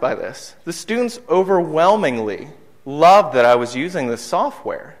surprised by this. The students overwhelmingly loved that I was using this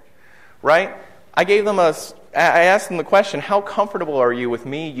software, right? I asked them the question, how comfortable are you with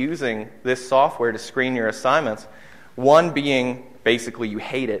me using this software to screen your assignments? 1 being basically you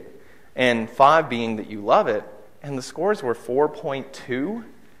hate it, and 5 being that you love it. And the scores were 4.2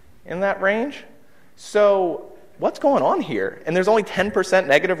 in that range. So what's going on here? And there's only 10%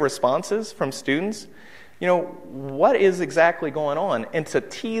 negative responses from students. What is exactly going on? And to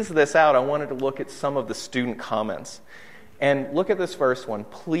tease this out, I wanted to look at some of the student comments. And look at this first one.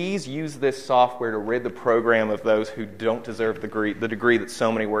 Please use this software to rid the program of those who don't deserve the degree that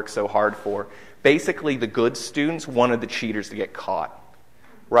so many work so hard for. Basically, the good students wanted the cheaters to get caught,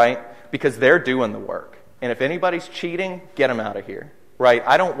 right? Because they're doing the work. And if anybody's cheating, get them out of here, right?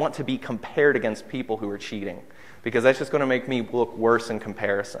 I don't want to be compared against people who are cheating because that's just going to make me look worse in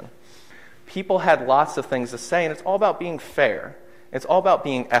comparison. People had lots of things to say, and it's all about being fair. It's all about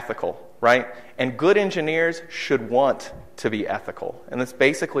being ethical, right? And good engineers should want to be ethical. And that's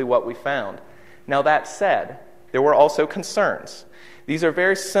basically what we found. Now, that said, there were also concerns. These are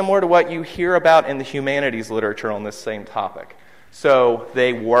very similar to what you hear about in the humanities literature on this same topic. So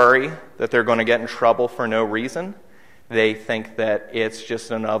they worry that they're going to get in trouble for no reason. They think that it's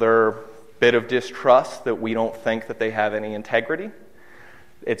just another bit of distrust, that we don't think that they have any integrity.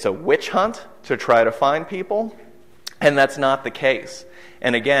 It's a witch hunt to try to find people. And that's not the case.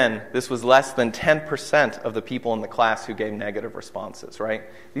 And again, this was less than 10% of the people in the class who gave negative responses, right?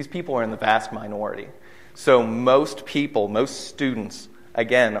 These people are in the vast minority. So most people, most students,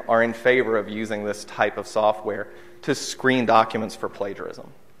 again, are in favor of using this type of software to screen documents for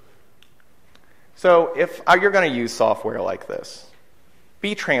plagiarism. So if you're going to use software like this,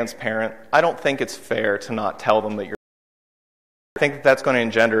 be transparent. I don't think it's fair to not tell them that you're. I think that that's going to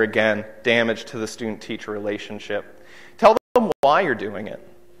engender, again, damage to the student-teacher relationship. Tell them why you're doing it,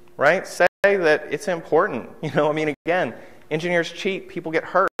 right? Say that it's important. Again, engineers cheat, people get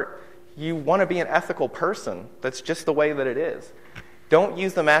hurt. You want to be an ethical person. That's just the way that it is. Don't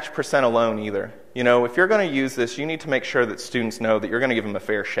use the match percent alone either. If you're going to use this, you need to make sure that students know that you're going to give them a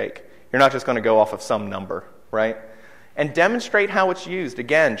fair shake. You're not just going to go off of some number, right? And demonstrate how it's used.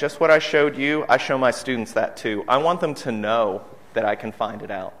 Again, just what I showed you, I show my students that too. I want them to know that I can find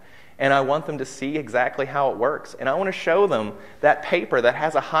it out. And I want them to see exactly how it works. And I want to show them that paper that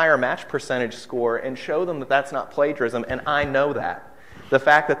has a higher match percentage score and show them that that's not plagiarism, and I know that. The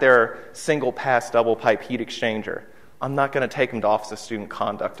fact that they're single-pass, double-pipe heat exchanger, I'm not going to take them to Office of Student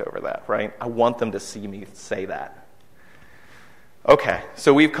Conduct over that, right? I want them to see me say that. Okay,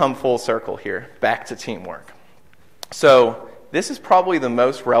 so we've come full circle here, back to teamwork. So this is probably the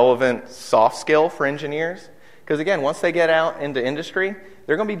most relevant soft skill for engineers, because again, once they get out into industry,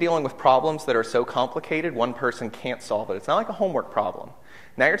 they're going to be dealing with problems that are so complicated, one person can't solve it. It's not like a homework problem.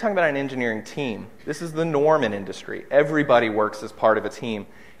 Now you're talking about an engineering team. This is the norm in industry. Everybody works as part of a team.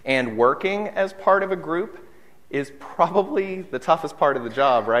 And working as part of a group is probably the toughest part of the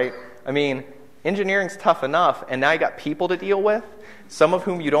job, right? Engineering's tough enough, and now you got people to deal with, some of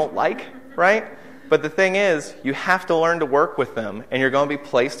whom you don't like, right? But the thing is, you have to learn to work with them, and you're going to be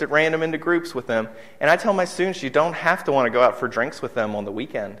placed at random into groups with them. And I tell my students, you don't have to want to go out for drinks with them on the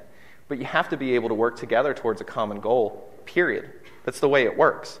weekend, but you have to be able to work together towards a common goal, period. That's the way it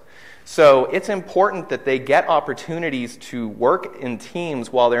works. So it's important that they get opportunities to work in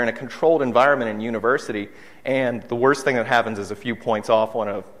teams while they're in a controlled environment in university. And the worst thing that happens is a few points off on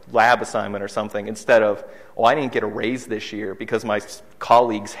a lab assignment or something instead of, I didn't get a raise this year because my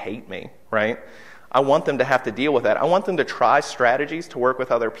colleagues hate me, right? I want them to have to deal with that. I want them to try strategies to work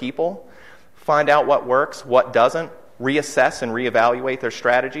with other people, find out what works, what doesn't, reassess and reevaluate their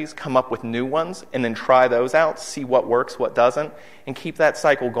strategies, come up with new ones, and then try those out, see what works, what doesn't, and keep that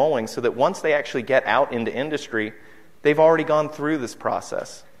cycle going so that once they actually get out into industry, they've already gone through this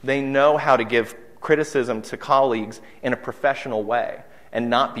process. They know how to give criticism to colleagues in a professional way and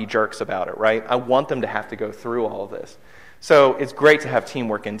not be jerks about it, right? I want them to have to go through all of this. So it's great to have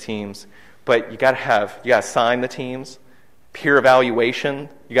teamwork in teams, but you got to sign the teams, peer evaluation,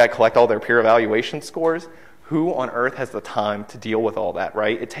 you got to collect all their peer evaluation scores. Who on earth has the time to deal with all that,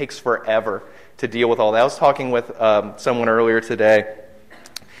 right? It takes forever to deal with all that. I was talking with someone earlier today,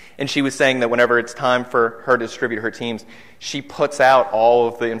 and she was saying that whenever it's time for her to distribute her teams, she puts out all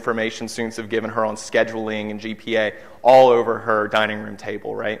of the information students have given her on scheduling and GPA all over her dining room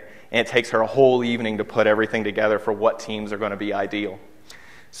table, right? And it takes her a whole evening to put everything together for what teams are going to be ideal.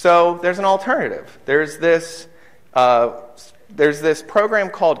 So there's an alternative. There's this program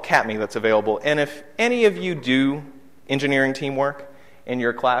called CATME that's available, and if any of you do engineering teamwork in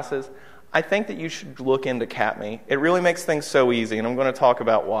your classes, I think that you should look into CATME. It really makes things so easy, and I'm going to talk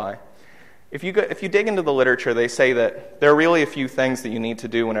about why. If you dig into the literature, they say that there are really a few things that you need to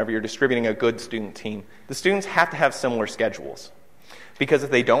do whenever you're distributing a good student team. The students have to have similar schedules, because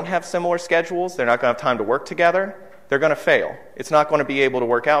if they don't have similar schedules, they're not going to have time to work together. They're going to fail. It's not going to be able to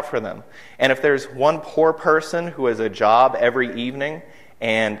work out for them. And if there's one poor person who has a job every evening,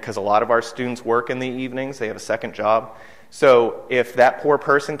 and because a lot of our students work in the evenings, they have a second job. So if that poor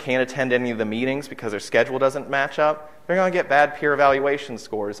person can't attend any of the meetings because their schedule doesn't match up, they're going to get bad peer evaluation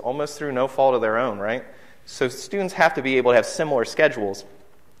scores, almost through no fault of their own, right? So students have to be able to have similar schedules.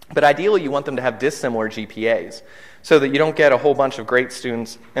 But ideally, you want them to have dissimilar GPAs so that you don't get a whole bunch of great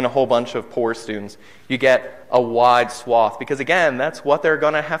students and a whole bunch of poor students. You get a wide swath because, again, that's what they're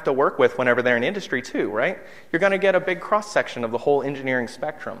going to have to work with whenever they're in industry too, right? You're going to get a big cross-section of the whole engineering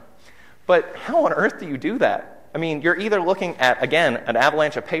spectrum. But how on earth do you do that? You're either looking at, again, an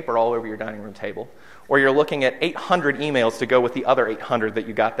avalanche of paper all over your dining room table, or you're looking at 800 emails to go with the other 800 that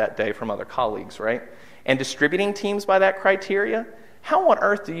you got that day from other colleagues, right? And distributing teams by that criteria, how on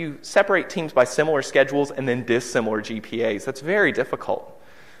earth do you separate teams by similar schedules and then dissimilar GPAs? That's very difficult.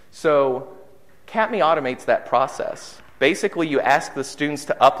 So CATME automates that process. Basically, you ask the students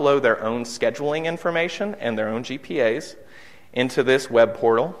to upload their own scheduling information and their own GPAs into this web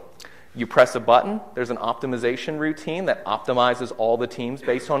portal. You press a button. There's an optimization routine that optimizes all the teams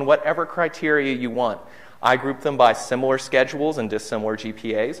based on whatever criteria you want. I group them by similar schedules and dissimilar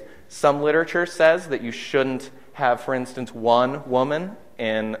GPAs. Some literature says that you shouldn't have, for instance, one woman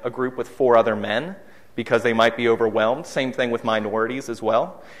in a group with 4 other men because they might be overwhelmed. Same thing with minorities as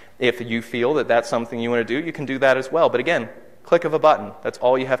well. If you feel that that's something you want to do, you can do that as well. But again, Click of a button. That's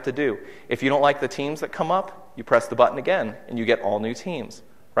all you have to do. If you don't like the teams that come up, you press the button again, and you get all new teams,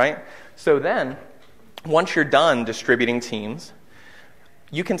 right? So then, once you're done distributing teams,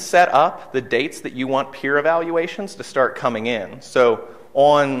 you can set up the dates that you want peer evaluations to start coming in. So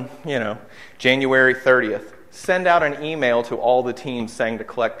on, January 30th, send out an email to all the teams saying to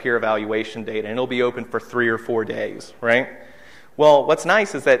collect peer evaluation data, and it'll be open for 3 or 4 days, right? Well, what's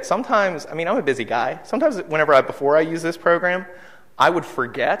nice is that sometimes, I'm a busy guy. Sometimes before I use this program, I would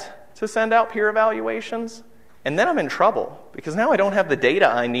forget to send out peer evaluations, and then I'm in trouble because now I don't have the data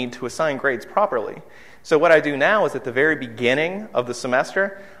I need to assign grades properly. So what I do now is at the very beginning of the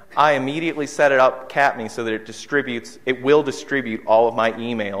semester, I immediately set it up CAPME so that it will distribute all of my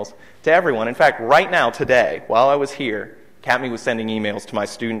emails to everyone. In fact, right now, today, while I was here, CAPME was sending emails to my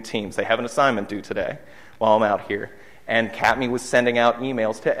student teams. They have an assignment due today while I'm out here. And CAPME was sending out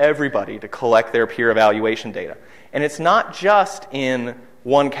emails to everybody to collect their peer evaluation data. And it's not just in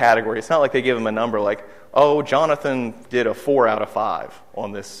one category. It's not like they give them a number like, oh, Jonathan did a 4 out of 5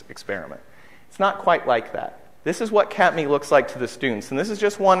 on this experiment. It's not quite like that. This is what CAPME looks like to the students, and this is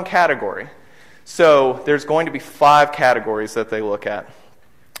just one category. So there's going to be 5 categories that they look at,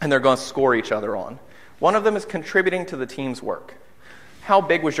 and they're going to score each other on. One of them is contributing to the team's work. How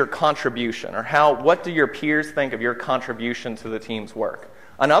big was your contribution, or what do your peers think of your contribution to the team's work?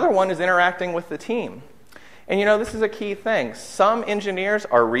 Another one is interacting with the team. And this is a key thing. Some engineers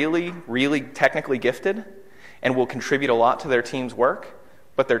are really, really technically gifted and will contribute a lot to their team's work,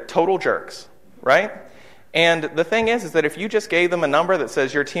 but they're total jerks, right? And the thing is that if you just gave them a number that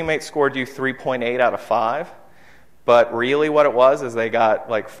says your teammate scored you 3.8 out of 5, but really what it was is they got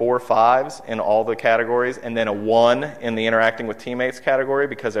like 4 5s in all the categories and then a 1 in the interacting with teammates category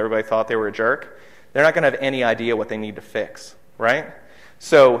because everybody thought they were a jerk, they're not going to have any idea what they need to fix, right?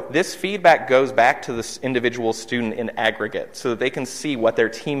 So this feedback goes back to this individual student in aggregate so that they can see what their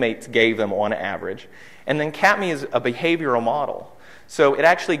teammates gave them on average. And then CAPME is a behavioral model. So it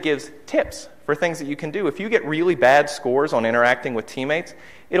actually gives tips for things that you can do. If you get really bad scores on interacting with teammates,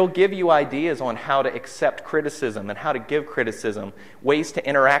 it'll give you ideas on how to accept criticism and how to give criticism, ways to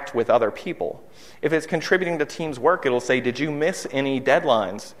interact with other people. If it's contributing to team's work, it'll say, did you miss any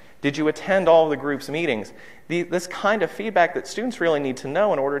deadlines? Did you attend all of the group's meetings? This kind of feedback that students really need to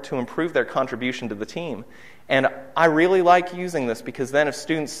know in order to improve their contribution to the team. And I really like using this because then if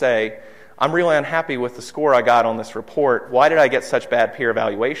students say, I'm really unhappy with the score I got on this report. Why did I get such bad peer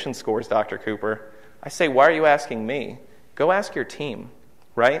evaluation scores, Dr. Cooper? I say, why are you asking me? Go ask your team,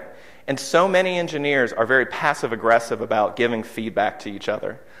 right? And so many engineers are very passive-aggressive about giving feedback to each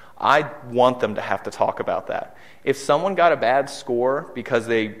other. I want them to have to talk about that. If someone got a bad score because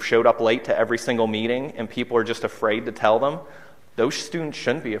they showed up late to every single meeting and people are just afraid to tell them, those students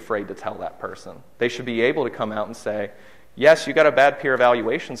shouldn't be afraid to tell that person. They should be able to come out and say, yes, you got a bad peer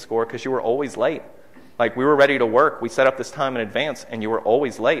evaluation score because you were always late. Like, we were ready to work. We set up this time in advance, and you were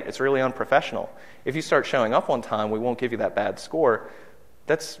always late. It's really unprofessional. If you start showing up on time, we won't give you that bad score.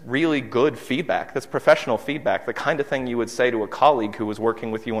 That's really good feedback. That's professional feedback, the kind of thing you would say to a colleague who was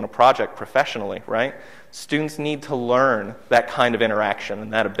working with you on a project professionally, right? Students need to learn that kind of interaction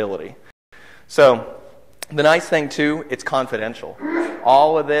and that ability. So the nice thing, too, it's confidential.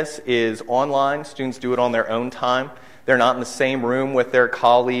 All of this is online. Students do it on their own time. They're not in the same room with their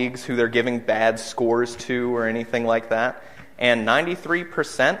colleagues who they're giving bad scores to or anything like that. And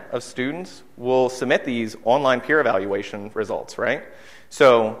 93% of students will submit these online peer evaluation results, right?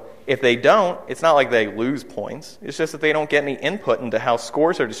 So if they don't, it's not like they lose points. It's just that they don't get any input into how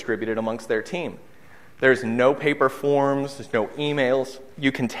scores are distributed amongst their team. There's no paper forms. There's no emails.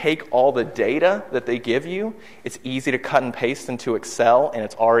 You can take all the data that they give you. It's easy to cut and paste into Excel, and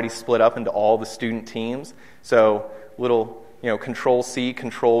it's already split up into all the student teams. So little, Control-C,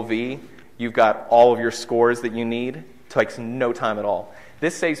 Control-V. You've got all of your scores that you need. It takes no time at all.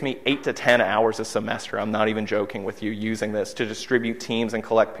 This saves me 8 to 10 hours a semester. I'm not even joking with you using this to distribute teams and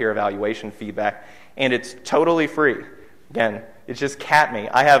collect peer evaluation feedback. And it's totally free. Again, it's just CAPME.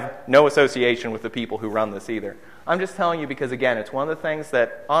 I have no association with the people who run this either. I'm just telling you because, again, it's one of the things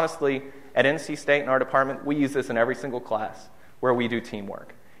that, honestly, at NC State in our department, we use this in every single class where we do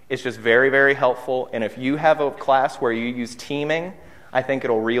teamwork. It's just very, very helpful. And if you have a class where you use teaming, I think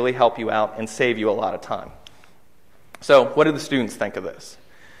it'll really help you out and save you a lot of time. So what do the students think of this?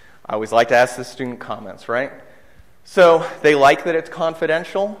 I always like to ask the student comments, right? So they like that it's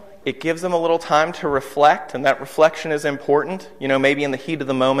confidential. It gives them a little time to reflect, and that reflection is important. Maybe in the heat of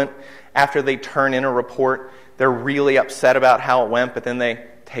the moment, after they turn in a report, they're really upset about how it went, but then they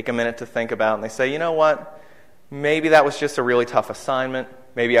take a minute to think about it, and they say, you know what? Maybe that was just a really tough assignment.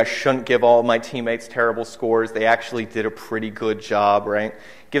 Maybe I shouldn't give all my teammates terrible scores. They actually did a pretty good job, right?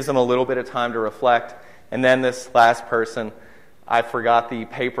 Gives them a little bit of time to reflect. And then this last person, I forgot the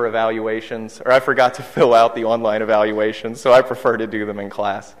paper evaluations, or I forgot to fill out the online evaluations, so I prefer to do them in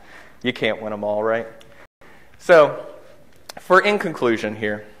class. You can't win them all, right? So, in conclusion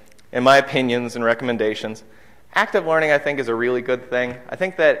here, in my opinions and recommendations, active learning, I think, is a really good thing. I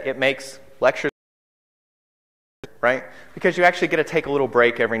think that it makes lectures, right? Because you actually get to take a little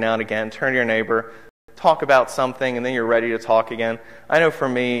break every now and again, turn to your neighbor, talk about something, and then you're ready to talk again. I know for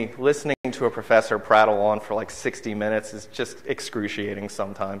me, listening to a professor prattle on for like 60 minutes is just excruciating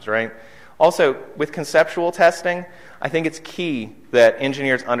sometimes, right? Also, with conceptual testing, I think it's key that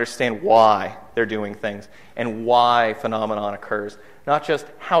engineers understand why they're doing things and why phenomenon occurs, not just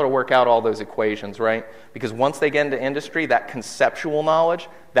how to work out all those equations, right? Because once they get into industry, that conceptual knowledge,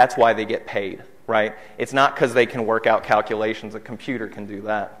 that's why they get paid, right? It's not because they can work out calculations. A computer can do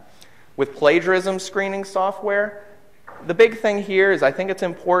that. With plagiarism screening software, the big thing here is I think it's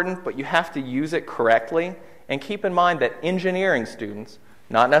important, but you have to use it correctly. And keep in mind that engineering students,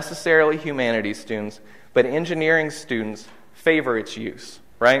 not necessarily humanities students, but engineering students favor its use,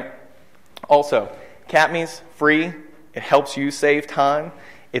 right? Also, CAPME's free. It helps you save time.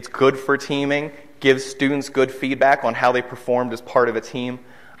 It's good for teaming, gives students good feedback on how they performed as part of a team.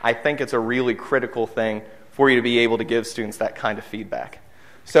 I think it's a really critical thing for you to be able to give students that kind of feedback.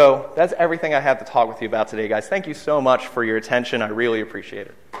 So that's everything I have to talk with you about today, guys. Thank you so much for your attention. I really appreciate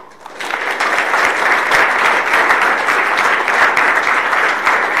it.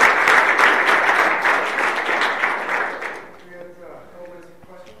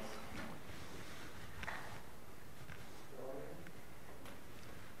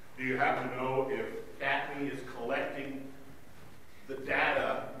 Do you happen to know if ACME is collecting the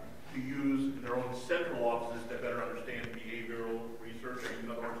data to use in their own central offices to better understand behavioral research?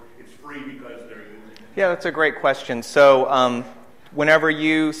 In other words, it's free because they're using it. Yeah, that's a great question. So whenever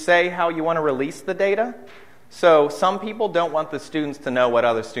you say how you want to release the data, so some people don't want the students to know what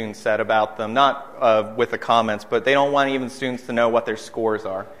other students said about them, not with the comments, but they don't want even students to know what their scores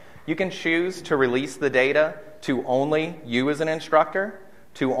are. You can choose to release the data to only you as an instructor,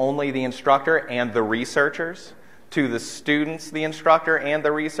 to only the instructor and the researchers, to the students, the instructor, and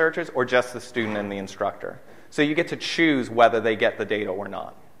the researchers, or just the student and the instructor. So you get to choose whether they get the data or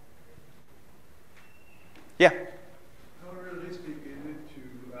not. Yeah? How realistic is it to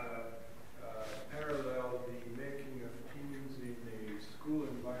parallel the making of teams in a school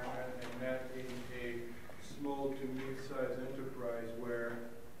environment and that in a small to mid-sized enterprise where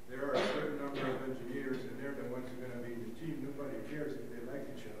there are a certain number of engineers and they're the ones who are going to be in the team? Nobody cares if they like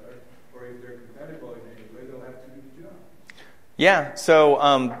each other or if they're compatible in any way. They'll have to do the job. Yeah,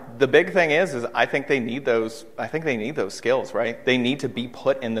 so the big thing is I think they need those. I think they need those skills, right? They need to be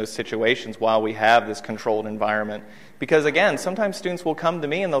put in those situations while we have this controlled environment. Because again, sometimes students will come to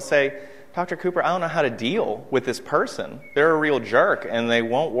me and they'll say, Dr. Cooper, I don't know how to deal with this person. They're a real jerk and they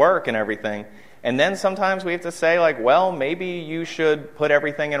won't work and everything. And then sometimes we have to say, like, well, maybe you should put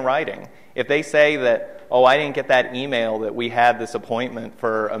everything in writing. If they say that, oh, I didn't get that email that we had this appointment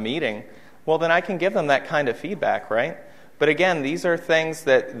for a meeting, well, then I can give them that kind of feedback, right? But again, these are things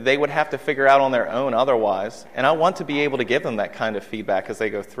that they would have to figure out on their own otherwise. And I want to be able to give them that kind of feedback as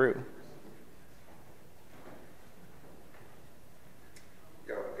they go through.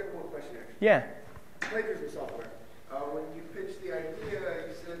 Yeah, I've got one question, actually. Yeah. Plagiarism software. When you pitched the idea,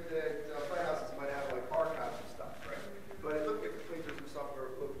 you said that playhouses might have like archives and stuff, right? But it looked like the plagiarism software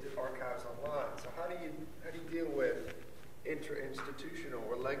looked at archives online. So how do you deal with inter-institutional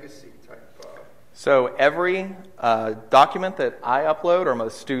or legacy type? So every document that I upload or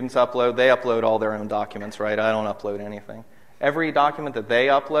most students upload, they upload all their own documents, right? I don't upload anything. Every document that they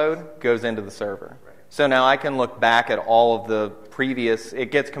upload goes into the server. Right. So now I can look back at all of the previous,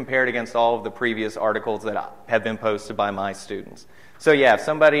 it gets compared against all of the previous articles that have been posted by my students. So yeah, if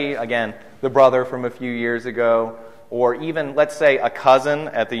somebody, again, the brother from a few years ago, or even, let's say, a cousin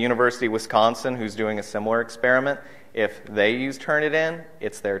at the University of Wisconsin who's doing a similar experiment, if they use Turnitin,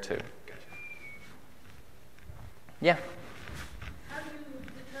 it's there too. Yeah. How do you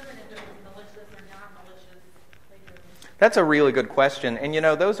determine if it was malicious or non-malicious plagiarism? That's a really good question. And, you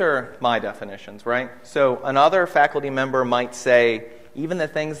know, those are my definitions, right? So another faculty member might say, even the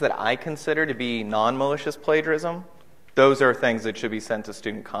things that I consider to be non-malicious plagiarism, those are things that should be sent to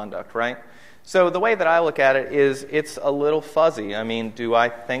student conduct, right? So the way that I look at it is it's a little fuzzy. I mean, do I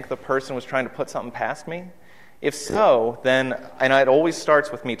think the person was trying to put something past me? If so, then, and it always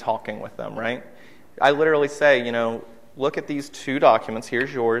starts with me talking with them, right? I literally say, you know, look at these two documents.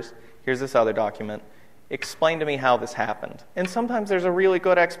 Here's yours. Here's this other document. explain to me how this happened. And sometimes there's a really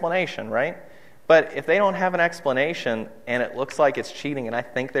good explanation, right? But if they don't have an explanation and it looks like it's cheating and I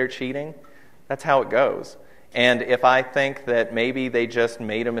think they're cheating, that's how it goes. And if I think that maybe they just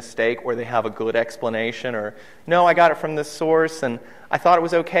made a mistake or they have a good explanation, or no, I got it from this source and I thought it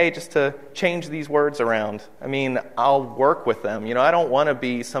was okay just to change these words around, I mean, I'll work with them. You know, I don't want to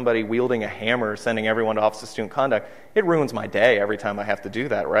be somebody wielding a hammer sending everyone to Office of Student Conduct. It ruins my day every time I have to do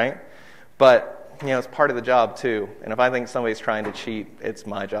that, right? But, you know, it's part of the job too. And if I think somebody's trying to cheat, it's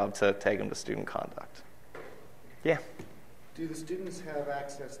my job to take them to Student Conduct. Yeah. Do the students have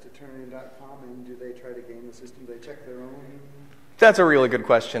access to Turnitin.com, and do they try to game the system? Do they check their own? That's a really good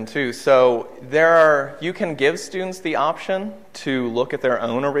question, too. So you can give students the option to look at their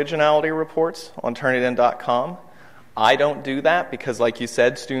own originality reports on Turnitin.com. I don't do that because, like you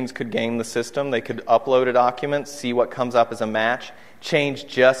said, students could game the system. They could upload a document, see what comes up as a match, change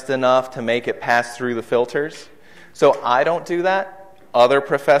just enough to make it pass through the filters. So I don't do that. Other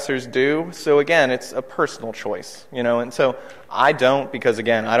professors do. So again, it's a personal choice, you know. And so I don't because,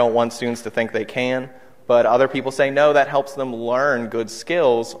 again, I don't want students to think they can. But other people say, no, that helps them learn good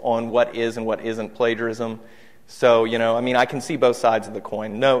skills on what is and what isn't plagiarism. So, you know, I mean, I can see both sides of the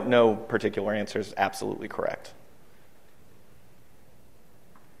coin. No particular answer is absolutely correct.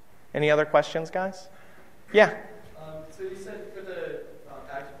 Any other questions, guys? Yeah. So you said for the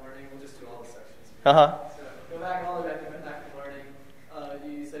active learning, we'll just do all the sections. Uh-huh. So go back all the way back to active learning.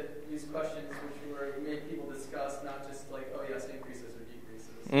 You said these questions which were made people discuss, not just like, oh yes, increases or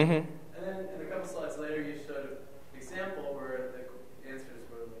decreases. Mm-hmm. And then in a couple slides later, you showed an example where the answers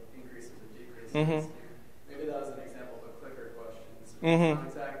were like increases or decreases. Mm-hmm. Maybe that was an example of a clicker question. So Mm-hmm.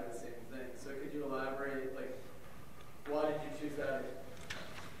 it's not exactly the same thing. So could you elaborate, like, why did you choose that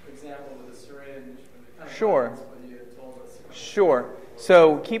example with a syringe? Sure. When you told us Sure.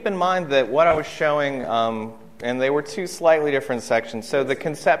 So keep in mind that what I was showing, and they were two slightly different sections. So the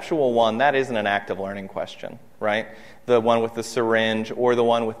conceptual one, that isn't an active learning question, right? The one with the syringe or the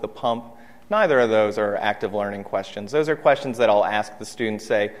one with the pump, neither of those are active learning questions. Those are questions that I'll ask the students,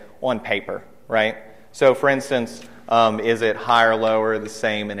 say, on paper, right? So for instance, is it higher, lower, the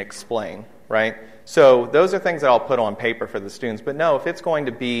same, and explain, right? So those are things that I'll put on paper for the students. But no, if it's going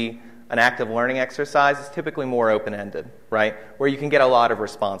to be an active learning exercise, it's typically more open-ended, right? Where you can get a lot of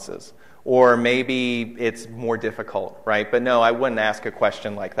responses. Or maybe it's more difficult, right? But no, I wouldn't ask a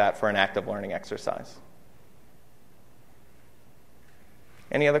question like that for an active learning exercise.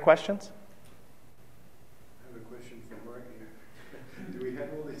 Any other questions? I have a question for Mark here. Do we have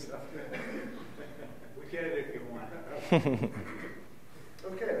all this stuff? We get it if you want.